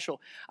names are special.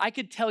 I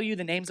could tell you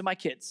the names of my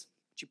kids.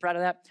 Aren't you proud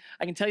of that?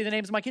 I can tell you the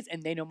names of my kids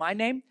and they know my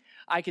name.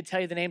 I could tell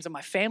you the names of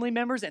my family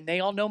members and they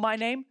all know my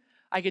name.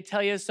 I could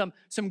tell you some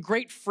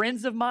great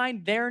friends of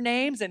mine, their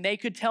names, and they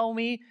could tell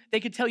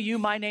you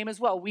my name as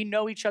well. We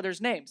know each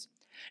other's names.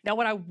 Now,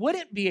 what I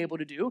wouldn't be able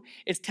to do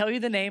is tell you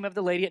the name of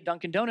the lady at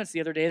Dunkin' Donuts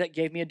the other day that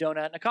gave me a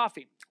donut and a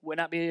coffee. Would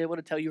not be able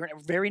to tell you her name.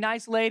 Very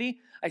nice lady.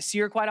 I see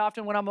her quite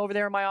often when I'm over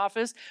there in my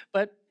office,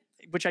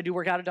 which I do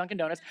work out at Dunkin'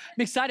 Donuts.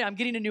 I'm excited. I'm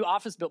getting a new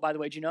office built, by the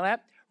way. Do you know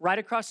that? Right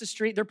across the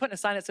street. They're putting a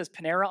sign that says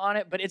Panera on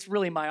it, but it's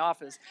really my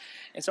office.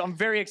 And so I'm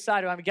very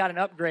excited. I've got an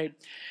upgrade.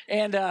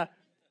 And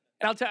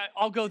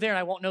I'll go there and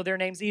I won't know their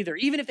names either,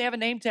 even if they have a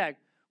name tag.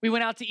 We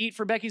went out to eat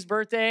for Becky's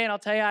birthday, and I'll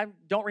tell you, I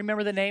don't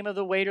remember the name of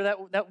the waiter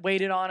that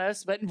waited on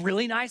us, but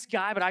really nice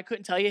guy, but I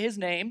couldn't tell you his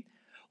name.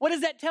 What does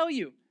that tell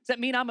you? Does that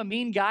mean I'm a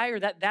mean guy or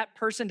that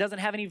person doesn't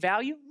have any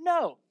value?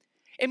 No.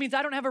 It means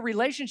I don't have a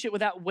relationship with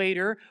that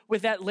waiter,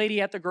 with that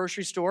lady at the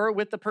grocery store,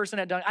 with the person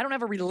at Dunkin'. I don't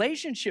have a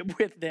relationship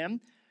with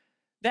them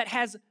that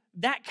has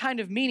that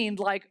kind of meaning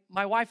like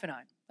my wife and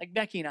I, like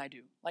Becky and I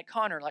do, like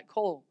Connor, like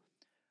Cole.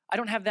 I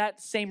don't have that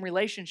same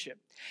relationship.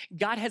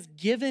 God has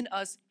given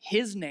us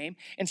his name,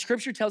 and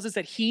scripture tells us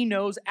that he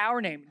knows our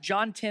name.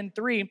 John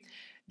 10:3,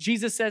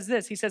 Jesus says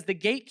this. He says, the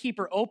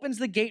gatekeeper opens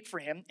the gate for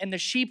him, and the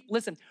sheep,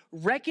 listen,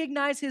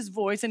 recognize his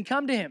voice and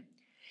come to him.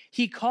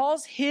 He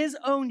calls his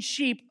own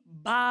sheep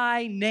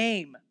by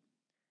name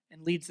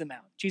and leads them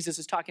out. Jesus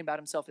is talking about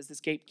himself as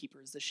this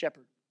gatekeeper, as this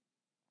shepherd.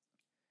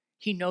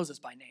 He knows us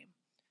by name,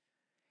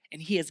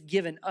 and he has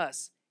given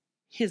us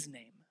his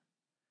name.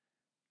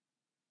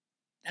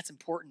 That's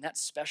important,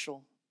 that's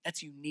special,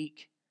 that's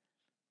unique.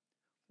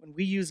 When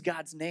we use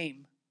God's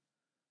name,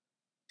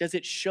 does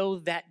it show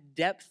that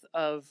depth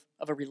of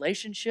a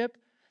relationship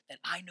that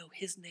I know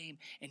his name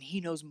and he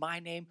knows my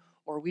name,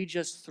 or are we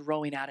just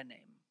throwing out a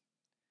name?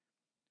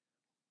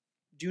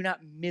 Do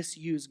not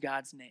misuse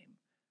God's name.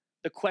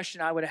 The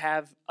question I would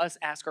have us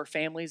ask our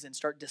families and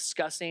start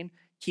discussing,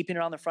 keeping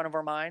it on the front of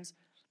our minds,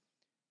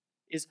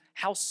 is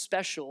how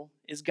special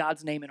is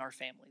God's name in our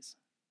families?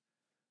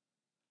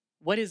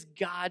 What does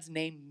God's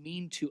name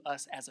mean to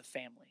us as a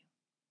family?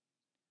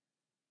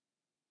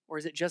 Or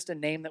is it just a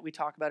name that we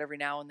talk about every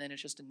now and then?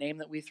 It's just a name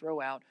that we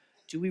throw out.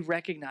 Do we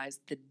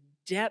recognize the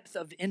depth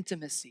of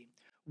intimacy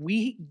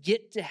we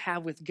get to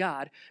have with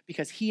God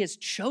because he has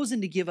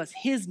chosen to give us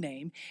his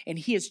name and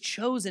he has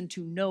chosen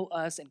to know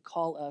us and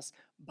call us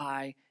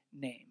by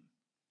name?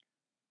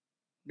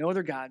 No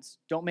other gods.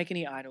 Don't make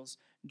any idols.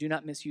 Do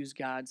not misuse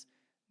God's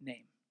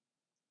name.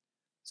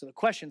 So the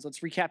questions,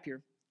 let's recap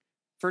here.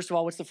 First of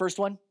all, what's the first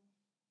one?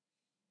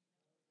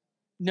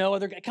 No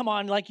other, come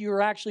on, like you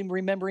were actually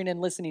remembering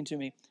and listening to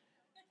me.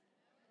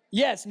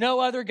 Yes, no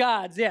other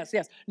gods. Yes.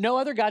 No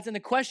other gods. And the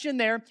question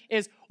there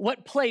is,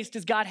 what place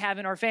does God have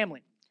in our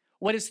family?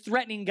 What is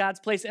threatening God's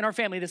place in our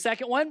family? The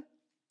second one,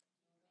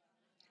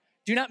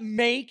 do not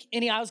make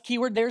any idols.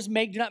 Keyword there's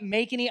make. Do not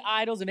make any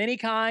idols of any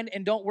kind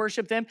and don't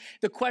worship them.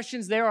 The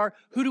questions there are,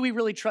 who do we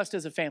really trust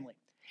as a family?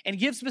 And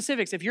give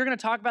specifics. If you're going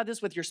to talk about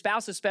this with your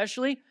spouse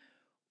especially,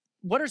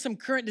 what are some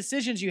current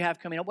decisions you have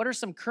coming up? What are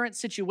some current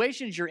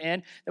situations you're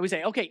in that we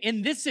say, okay,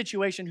 in this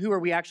situation, who are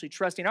we actually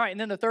trusting? All right, and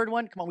then the third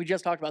one, come on, we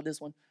just talked about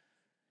this one.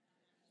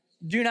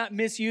 Do not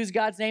misuse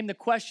God's name. The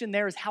question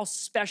there is, how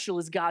special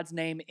is God's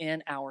name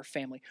in our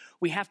family?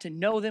 We have to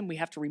know them. We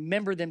have to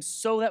remember them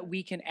so that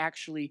we can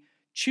actually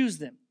choose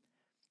them.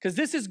 Because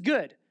this is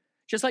good.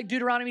 Just like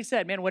Deuteronomy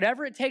said, man,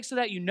 whatever it takes so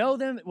that you know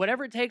them,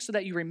 whatever it takes so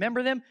that you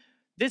remember them,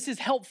 this is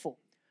helpful.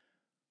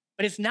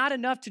 But it's not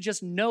enough to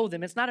just know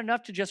them. It's not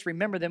enough to just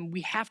remember them.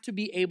 We have to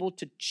be able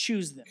to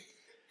choose them.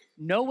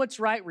 Know what's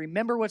right,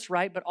 remember what's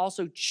right, but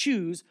also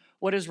choose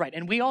what is right.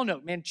 And we all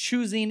know, man,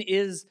 choosing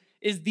is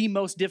the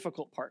most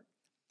difficult part.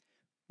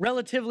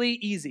 Relatively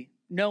easy,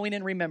 knowing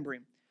and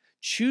remembering.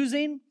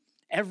 Choosing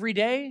every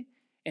day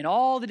and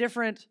all the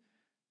different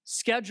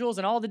schedules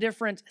and all the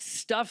different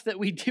stuff that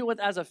we deal with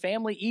as a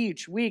family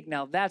each week,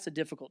 now that's a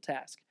difficult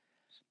task.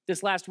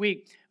 This last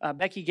week,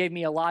 Becky gave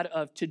me a lot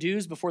of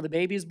to-dos before the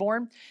baby is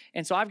born.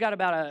 And so I've got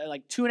about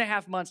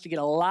 2.5 months to get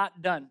a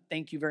lot done.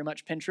 Thank you very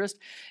much, Pinterest.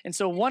 And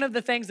so one of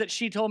the things that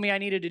she told me I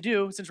needed to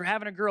do, since we're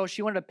having a girl,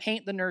 she wanted to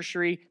paint the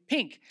nursery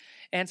pink.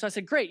 And so I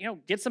said, great,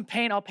 get some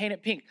paint, I'll paint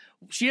it pink.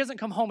 She doesn't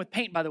come home with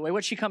paint, by the way.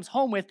 What she comes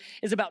home with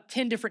is about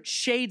 10 different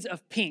shades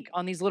of pink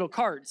on these little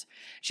cards.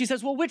 She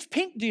says, well, which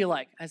pink do you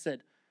like? I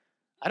said,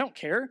 I don't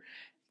care.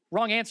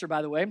 Wrong answer,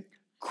 by the way.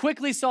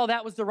 Quickly saw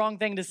that was the wrong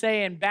thing to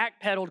say and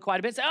backpedaled quite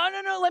a bit. Said,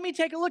 oh, no, let me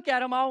take a look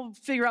at them. I'll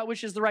figure out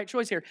which is the right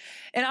choice here.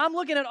 And I'm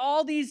looking at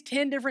all these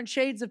 10 different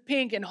shades of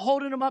pink and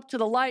holding them up to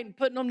the light and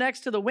putting them next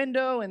to the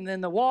window and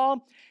then the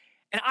wall.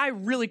 And I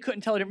really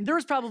couldn't tell the difference. There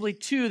was probably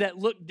 2 that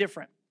looked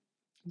different.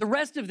 The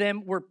rest of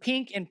them were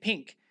pink and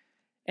pink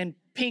and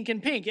pink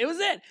and pink. It was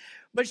it.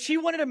 But she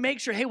wanted to make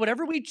sure, hey,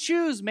 whatever we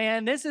choose,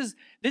 man, this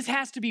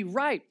has to be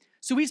right.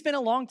 So we spent a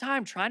long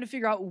time trying to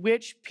figure out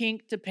which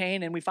pink to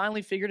paint, and we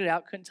finally figured it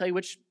out. Couldn't tell you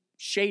which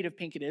shade of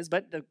pink it is,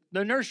 but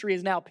the nursery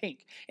is now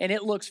pink, and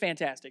it looks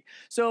fantastic.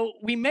 So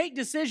we make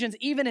decisions,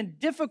 even in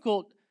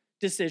difficult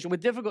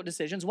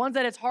decisions, ones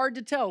that it's hard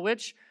to tell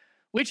which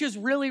is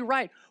really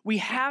right. We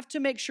have to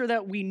make sure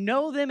that we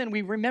know them and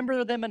we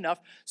remember them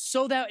enough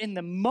so that in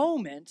the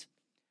moment,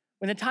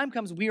 when the time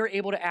comes, we are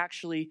able to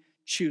actually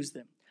choose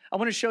them. I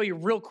want to show you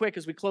real quick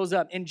as we close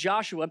up in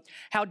Joshua,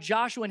 how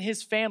Joshua and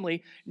his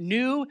family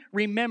knew,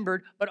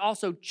 remembered, but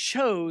also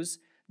chose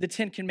the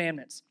 10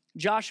 Commandments.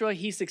 Joshua,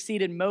 he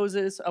succeeded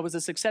Moses, was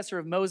a successor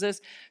of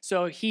Moses.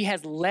 So he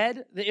has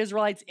led the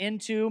Israelites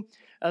into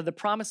the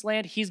promised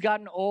land. He's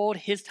gotten old.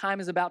 His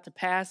time is about to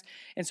pass.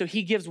 And so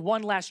he gives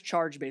one last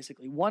charge,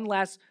 basically, one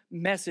last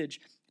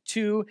message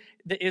to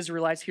the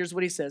Israelites. Here's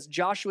what he says.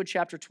 Joshua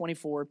chapter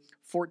 24,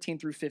 14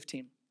 through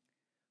 15.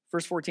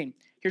 Verse 14.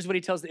 Here's what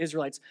he tells the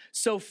Israelites.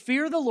 So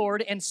fear the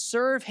Lord and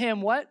serve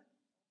him what?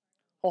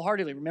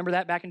 Wholeheartedly. Remember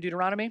that back in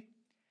Deuteronomy?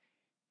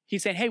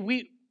 He's saying, hey,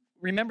 we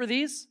remember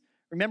these?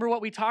 Remember what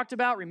we talked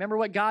about? Remember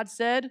what God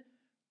said?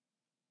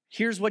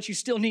 Here's what you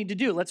still need to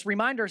do. Let's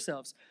remind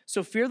ourselves.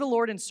 So fear the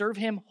Lord and serve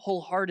him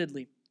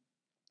wholeheartedly.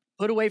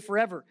 Put away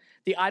forever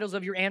the idols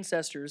of your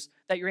ancestors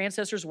that your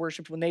ancestors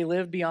worshipped when they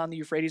lived beyond the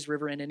Euphrates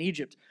River and in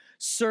Egypt.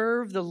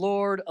 Serve the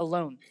Lord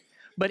alone.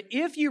 But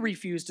if you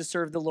refuse to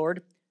serve the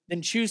Lord,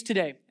 then choose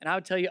today. And I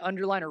would tell you,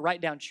 underline or write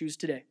down, choose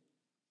today.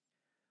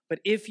 But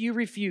if you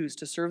refuse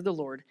to serve the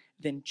Lord,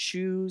 then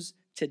choose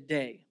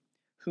today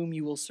whom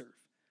you will serve.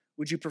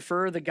 Would you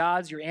prefer the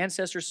gods your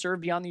ancestors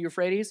served beyond the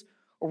Euphrates?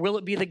 Or will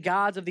it be the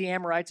gods of the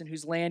Amorites in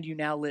whose land you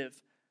now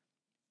live?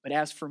 But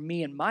as for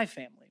me and my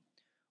family,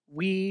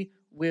 we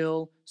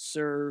will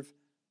serve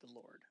the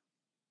Lord.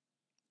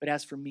 But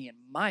as for me and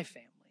my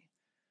family,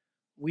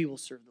 we will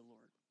serve the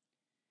Lord.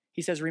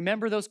 He says,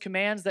 remember those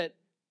commands that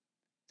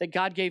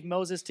God gave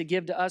Moses to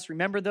give to us.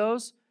 Remember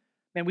those?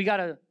 Man, we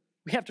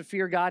have to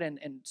fear God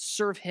and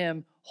serve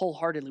him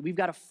wholeheartedly. We've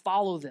got to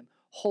follow them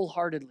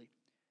wholeheartedly.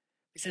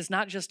 He says,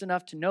 not just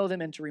enough to know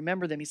them and to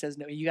remember them. He says,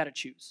 no, you got to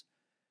choose.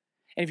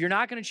 And if you're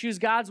not going to choose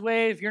God's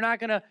way, if you're not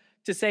going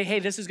to say, hey,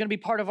 this is going to be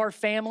part of our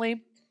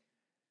family,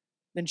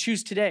 then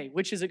choose today.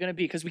 Which is it going to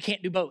be? Because we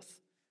can't do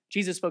both.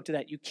 Jesus spoke to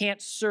that. You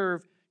can't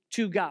serve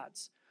 2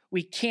 gods.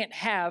 We can't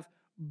have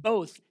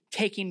both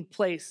taking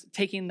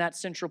that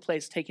central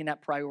place, taking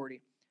that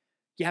priority.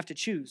 You have to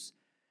choose.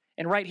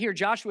 And right here,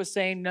 Joshua is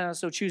saying, no,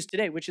 so choose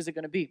today. Which is it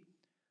going to be?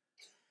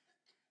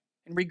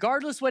 And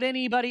regardless what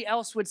anybody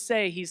else would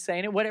say, he's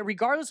saying it.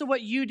 Regardless of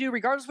what you do,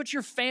 regardless of what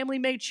your family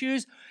may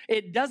choose,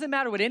 it doesn't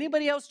matter what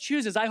anybody else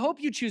chooses. I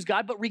hope you choose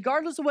God, but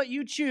regardless of what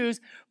you choose,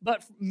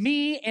 but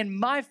me and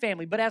my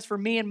family, but as for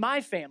me and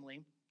my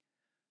family,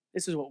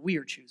 this is what we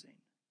are choosing.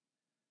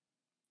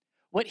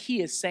 What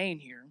he is saying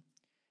here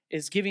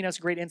is giving us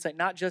great insight,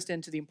 not just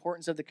into the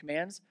importance of the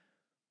commands,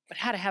 but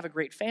how to have a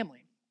great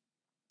family.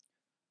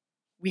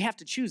 We have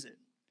to choose it.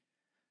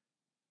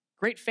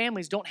 Great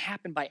families don't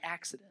happen by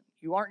accident.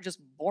 You aren't just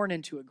born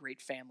into a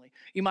great family.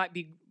 You might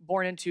be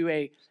born into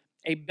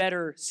a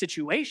better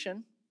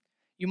situation.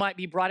 You might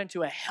be brought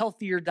into a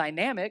healthier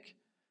dynamic,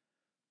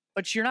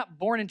 but you're not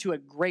born into a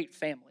great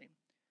family.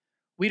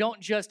 We don't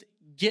just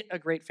get a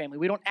great family.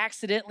 We don't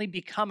accidentally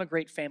become a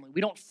great family.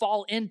 We don't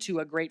fall into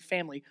a great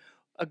family.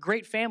 A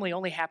great family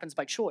only happens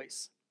by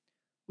choice.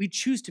 We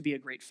choose to be a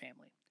great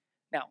family.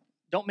 Now,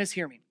 don't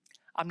mishear me.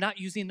 I'm not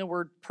using the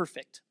word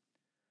perfect.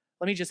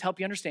 Let me just help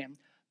you understand.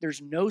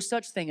 There's no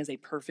such thing as a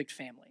perfect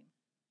family.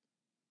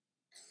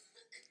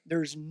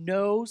 There's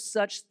no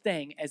such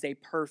thing as a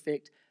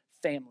perfect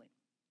family.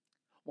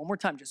 One more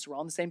time, just so we're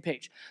all on the same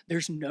page.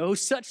 There's no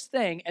such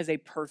thing as a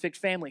perfect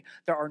family.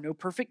 There are no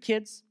perfect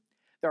kids.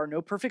 There are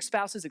no perfect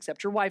spouses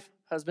except your wife,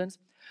 husbands.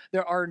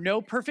 There are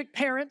no perfect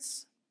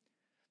parents.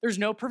 There's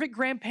no perfect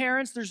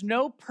grandparents. There's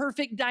no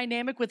perfect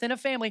dynamic within a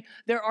family.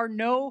 There are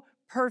no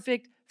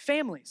perfect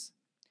families.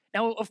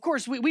 Now, of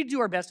course, we do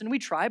our best and we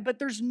try, but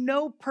there's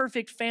no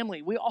perfect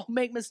family. We all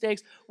make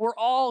mistakes. We're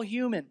all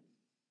human.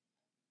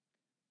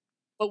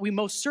 But we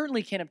most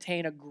certainly can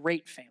obtain a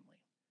great family.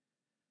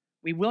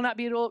 We will not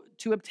be able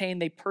to obtain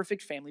the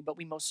perfect family, but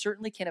we most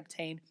certainly can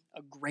obtain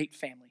a great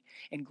family.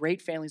 And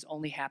great families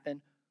only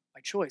happen by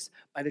choice,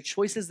 by the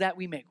choices that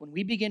we make. When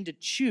we begin to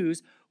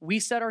choose, we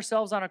set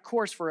ourselves on a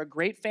course for a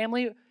great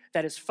family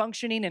that is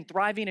functioning and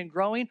thriving and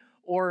growing,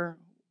 or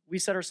we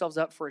set ourselves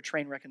up for a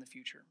train wreck in the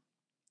future,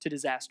 to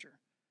disaster,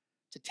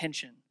 to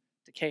tension,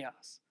 to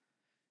chaos.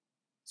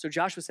 So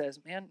Joshua says,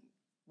 man,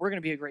 we're going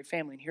to be a great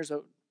family, and here's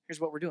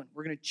what we're doing.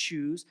 We're going to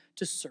choose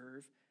to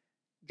serve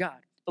God.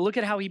 But look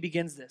at how he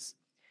begins this.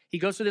 He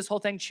goes through this whole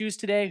thing, choose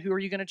today, who are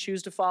you going to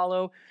choose to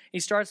follow? He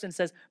starts and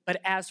says,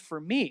 but as for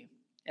me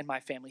and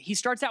my family. He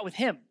starts out with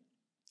him.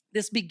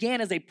 This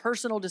began as a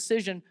personal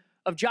decision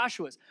of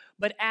Joshua's.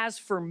 But as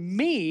for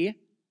me,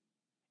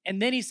 and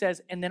then he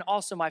says, and then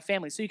also my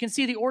family. So you can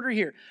see the order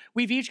here.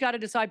 We've each got to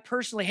decide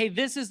personally, hey,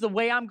 this is the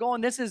way I'm going.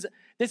 This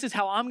is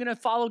how I'm going to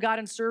follow God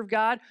and serve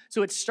God.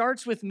 So it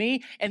starts with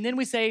me. And then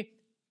we say,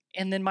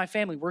 and then my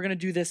family. We're going to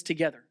do this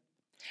together.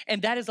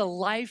 And that is a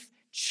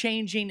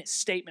life-changing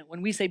statement.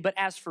 When we say, but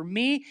as for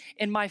me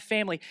and my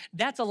family,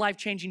 that's a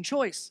life-changing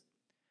choice.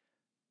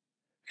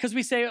 Because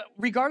we say,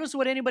 regardless of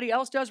what anybody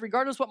else does,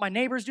 regardless of what my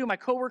neighbors do, my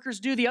coworkers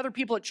do, the other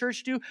people at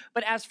church do,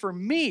 but as for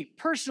me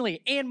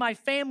personally and my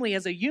family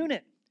as a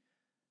unit,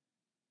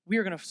 we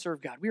are going to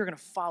serve God. We are going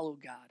to follow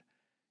God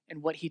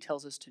and what he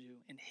tells us to do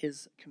and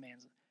his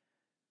commands.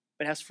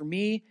 But as for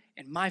me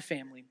and my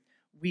family,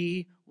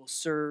 we will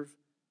serve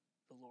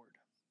the Lord.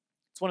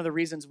 It's one of the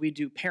reasons we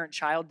do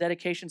parent-child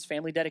dedications,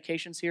 family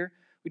dedications here.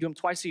 We do them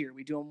twice a year.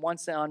 We do them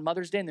once on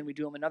Mother's Day, and then we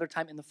do them another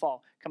time in the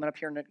fall, coming up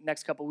here in the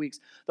next couple of weeks.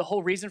 The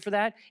whole reason for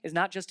that is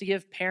not just to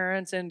give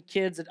parents and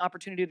kids an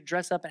opportunity to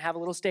dress up and have a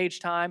little stage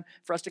time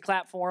for us to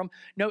clap for them.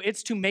 No,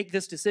 it's to make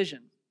this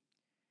decision.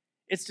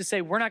 It's to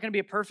say, we're not going to be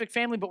a perfect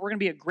family, but we're going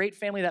to be a great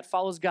family that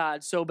follows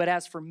God. So, but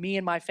as for me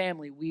and my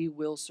family, we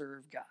will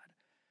serve God.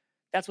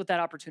 That's what that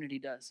opportunity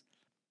does.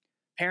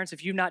 Parents,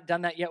 if you've not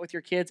done that yet with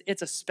your kids,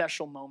 it's a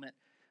special moment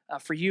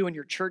for you and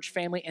your church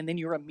family and then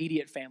your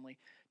immediate family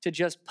to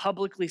just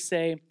publicly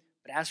say,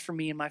 but as for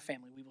me and my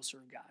family, we will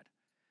serve God.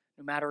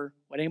 No matter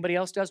what anybody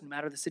else does, no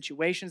matter the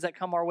situations that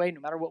come our way,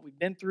 no matter what we've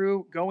been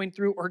through, going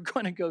through, or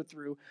going to go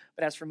through,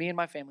 but as for me and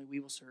my family, we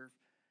will serve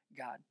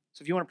God.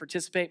 So if you want to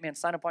participate, man,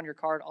 sign up on your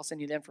card. I'll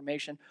send you the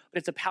information. But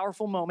it's a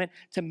powerful moment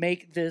to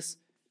make this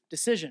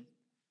decision.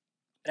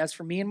 But as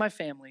for me and my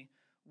family,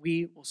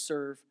 we will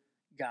serve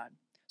God.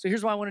 So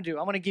here's what I want to do.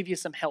 I want to give you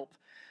some help.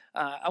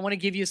 I want to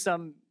give you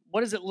some, what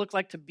does it look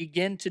like to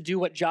begin to do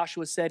what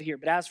Joshua said here?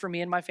 But as for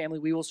me and my family,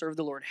 we will serve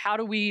the Lord. How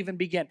do we even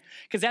begin?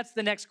 Because that's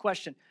the next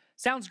question.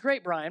 Sounds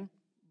great, Brian,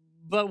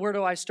 but where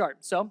do I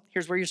start? So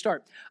here's where you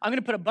start. I'm going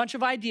to put a bunch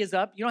of ideas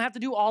up. You don't have to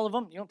do all of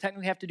them. You don't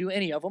technically have to do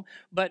any of them,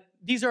 but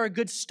these are a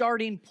good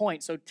starting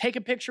point. So take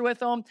a picture with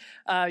them.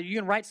 You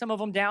can write some of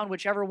them down,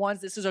 whichever ones.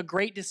 This is a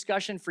great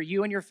discussion for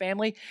you and your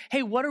family.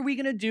 Hey, what are we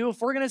going to do if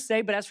we're going to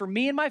say, but as for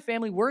me and my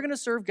family, we're going to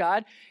serve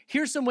God?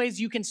 Here's some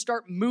ways you can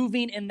start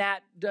moving in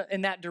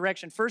that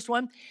direction. First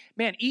one,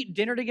 man, eat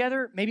dinner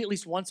together maybe at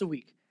least once a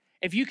week.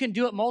 If you can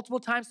do it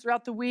multiple times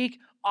throughout the week,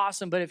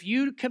 awesome. But if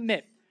you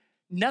commit,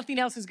 nothing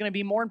else is going to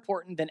be more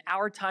important than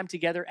our time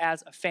together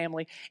as a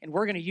family. And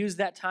we're going to use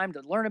that time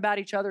to learn about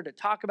each other, to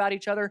talk about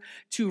each other,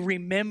 to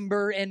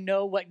remember and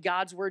know what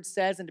God's word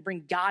says, and to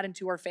bring God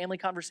into our family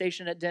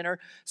conversation at dinner.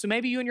 So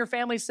maybe you and your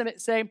family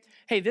say,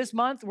 hey, this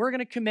month we're going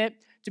to commit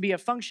to be a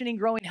functioning,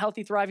 growing,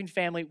 healthy, thriving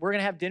family. We're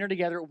going to have dinner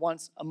together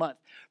once a month.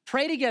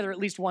 Pray together at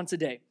least once a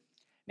day.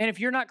 And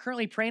if you're not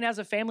currently praying as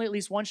a family at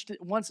least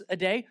once a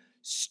day,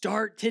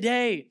 start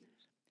today.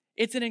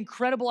 It's an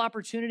incredible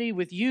opportunity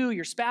with you,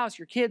 your spouse,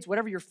 your kids,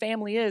 whatever your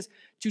family is,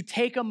 to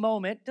take a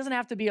moment. It doesn't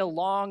have to be a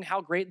long, how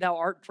great thou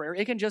art prayer.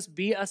 It can just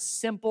be a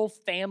simple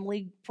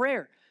family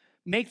prayer.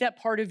 Make that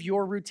part of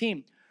your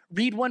routine.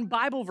 Read one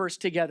Bible verse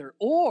together.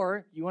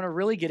 Or you want to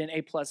really get an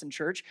A+ in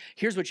church,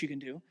 here's what you can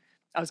do.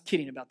 I was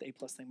kidding about the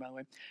A+ thing, by the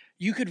way.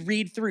 You could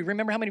read through.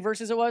 Remember how many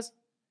verses it was?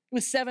 It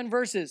was 7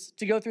 verses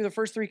to go through the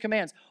first 3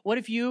 commands. What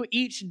if you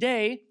each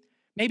day,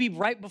 maybe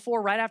right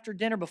after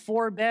dinner,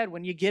 before bed,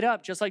 when you get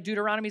up, just like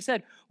Deuteronomy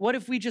said, what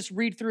if we just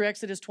read through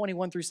Exodus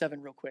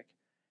 21-7 real quick?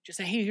 Just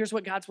say, hey, here's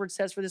what God's word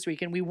says for this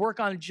week. And we work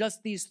on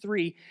just these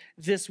 3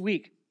 this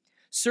week.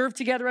 Serve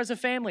together as a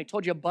family.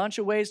 Told you a bunch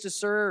of ways to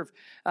serve,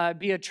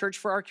 be a church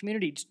for our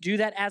community. Do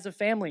that as a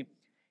family.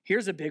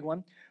 Here's a big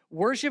one.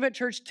 Worship at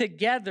church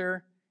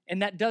together,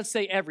 and that does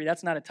say every,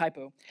 that's not a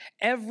typo,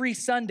 every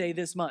Sunday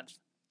this month.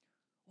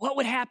 What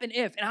would happen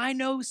if? And I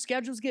know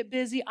schedules get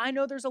busy. I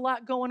know there's a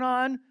lot going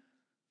on.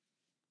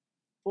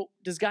 Well,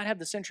 does God have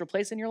the central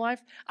place in your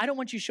life? I don't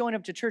want you showing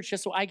up to church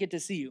just so I get to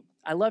see you.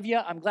 I love you.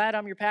 I'm glad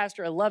I'm your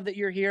pastor. I love that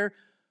you're here.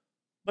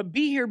 But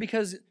be here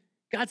because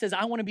God says,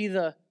 I want to be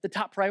the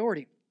top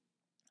priority.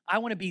 I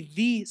want to be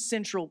the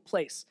central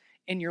place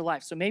in your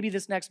life. So maybe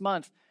this next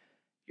month,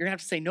 you're going to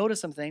have to say no to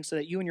some things so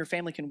that you and your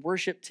family can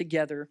worship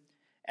together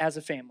as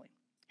a family.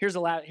 Here's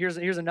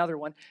another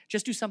one.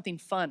 Just do something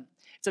fun.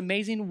 It's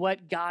amazing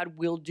what God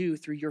will do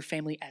through your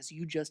family as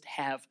you just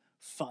have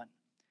fun.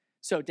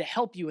 So to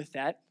help you with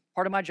that,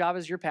 part of my job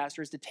as your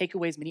pastor is to take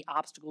away as many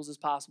obstacles as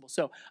possible.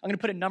 So I'm going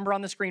to put a number on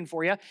the screen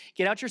for you.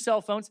 Get out your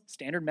cell phones.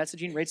 Standard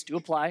messaging rates do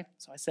apply.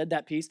 So I said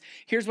that piece.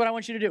 Here's what I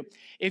want you to do.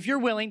 If you're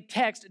willing,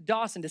 text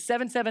Dawson to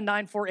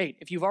 77948.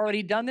 If you've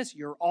already done this,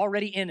 you're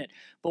already in it.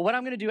 But what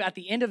I'm going to do at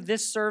the end of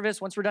this service,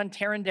 once we're done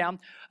tearing down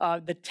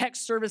the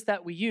text service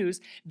that we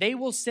use, they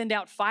will send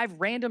out 5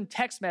 random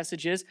text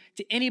messages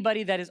to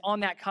anybody that is on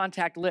that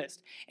contact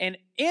list. And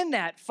in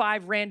that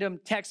 5 random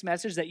text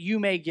message that you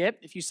may get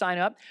if you sign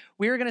up,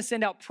 we're going to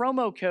send out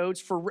promo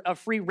codes for a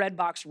free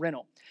Redbox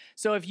rental.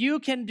 So if you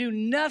can do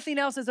nothing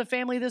else as a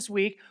family this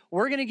week,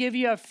 we're going to give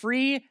you a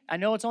free, I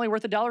know it's only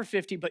worth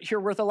 $1.50, but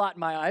you're worth a lot in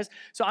my eyes.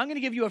 So I'm going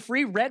to give you a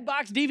free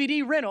Redbox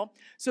DVD rental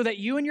so that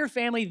you and your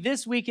family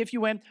this week, if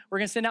you win, we're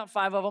going to send out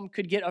 5 of them,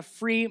 could get a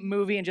free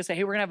movie and just say,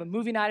 hey, we're going to have a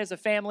movie night as a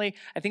family.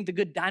 I think The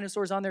Good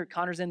Dinosaur's on there.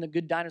 Connor's in The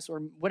Good Dinosaur,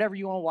 whatever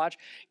you want to watch.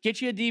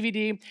 Get you a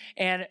DVD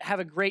and have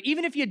a great,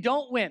 even if you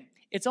don't win,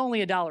 it's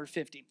only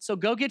 $1.50. So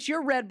go get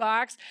your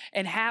Redbox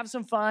and have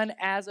some fun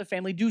as a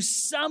family. Do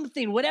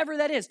something, whatever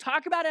that is.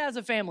 Talk about it as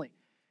a family.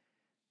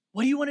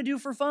 What do you want to do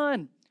for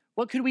fun?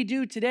 What could we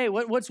do today?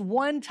 What's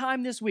one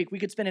time this week we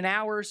could spend an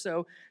hour or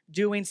so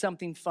doing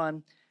something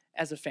fun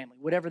as a family,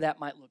 whatever that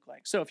might look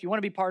like. So if you want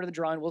to be part of the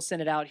drawing, we'll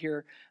send it out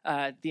here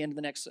at the end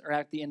of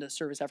the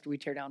service after we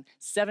tear down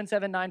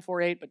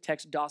 77948, but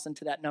text Dawson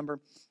to that number.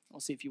 We'll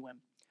see if you win.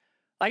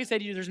 Like I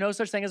said to you, there's no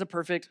such thing as a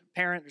perfect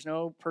parent. There's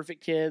no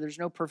perfect kid. There's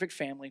no perfect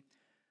family.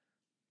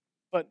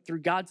 But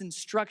through God's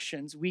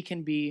instructions, we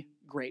can be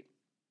great.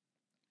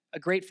 A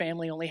great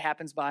family only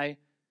happens by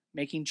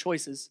making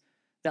choices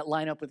that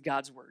line up with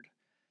God's word.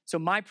 So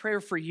my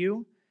prayer for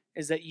you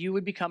is that you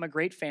would become a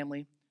great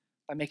family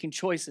by making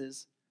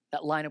choices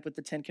that line up with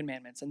the 10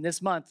 Commandments. And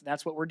this month,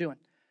 that's what we're doing.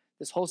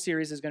 This whole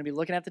series is going to be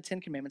looking at the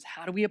 10 Commandments.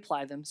 How do we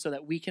apply them so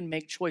that we can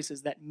make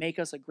choices that make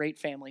us a great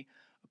family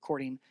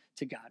according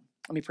to God?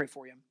 Let me pray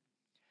for you.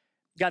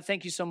 God,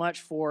 thank you so much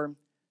for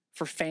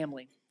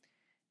family.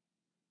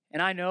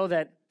 And I know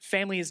that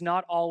family is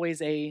not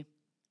always when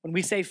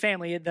we say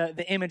family,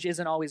 the image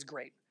isn't always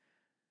great.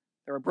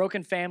 There are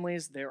broken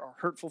families. There are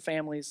hurtful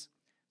families.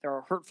 There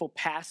are hurtful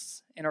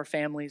pasts in our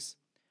families.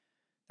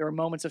 There are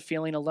moments of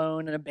feeling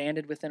alone and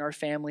abandoned within our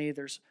family.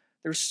 There's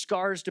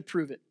scars to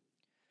prove it.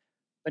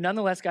 But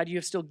nonetheless, God, you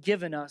have still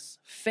given us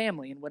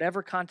family in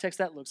whatever context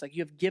that looks like.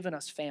 You have given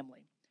us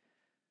family.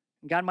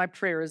 And God, my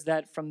prayer is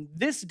that from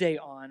this day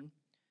on,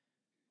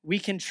 we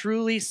can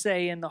truly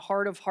say in the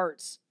heart of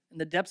hearts, in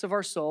the depths of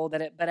our soul,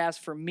 but as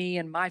for me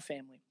and my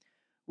family,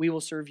 we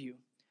will serve you.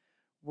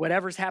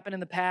 Whatever's happened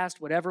in the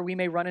past, whatever we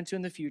may run into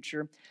in the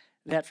future,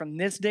 that from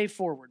this day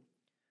forward,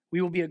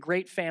 we will be a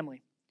great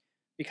family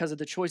because of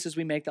the choices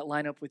we make that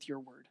line up with your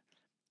word.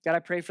 God, I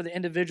pray for the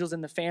individuals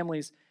and the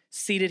families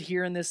seated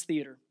here in this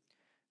theater,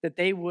 that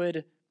they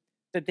would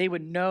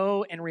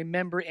know and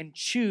remember and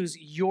choose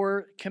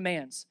your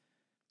commands,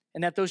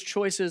 and that those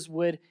choices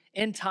would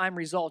in time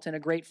result in a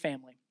great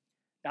family.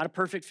 Not a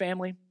perfect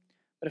family,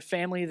 but a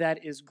family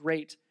that is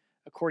great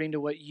according to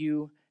what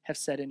you have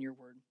said in your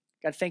word.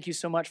 God, thank you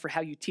so much for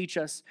how you teach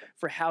us,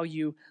 for how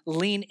you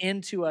lean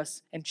into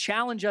us and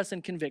challenge us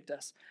and convict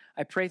us.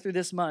 I pray through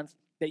this month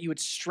that you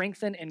would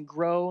strengthen and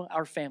grow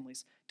our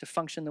families to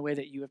function the way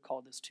that you have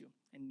called us to.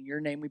 In your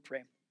name we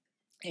pray.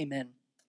 Amen.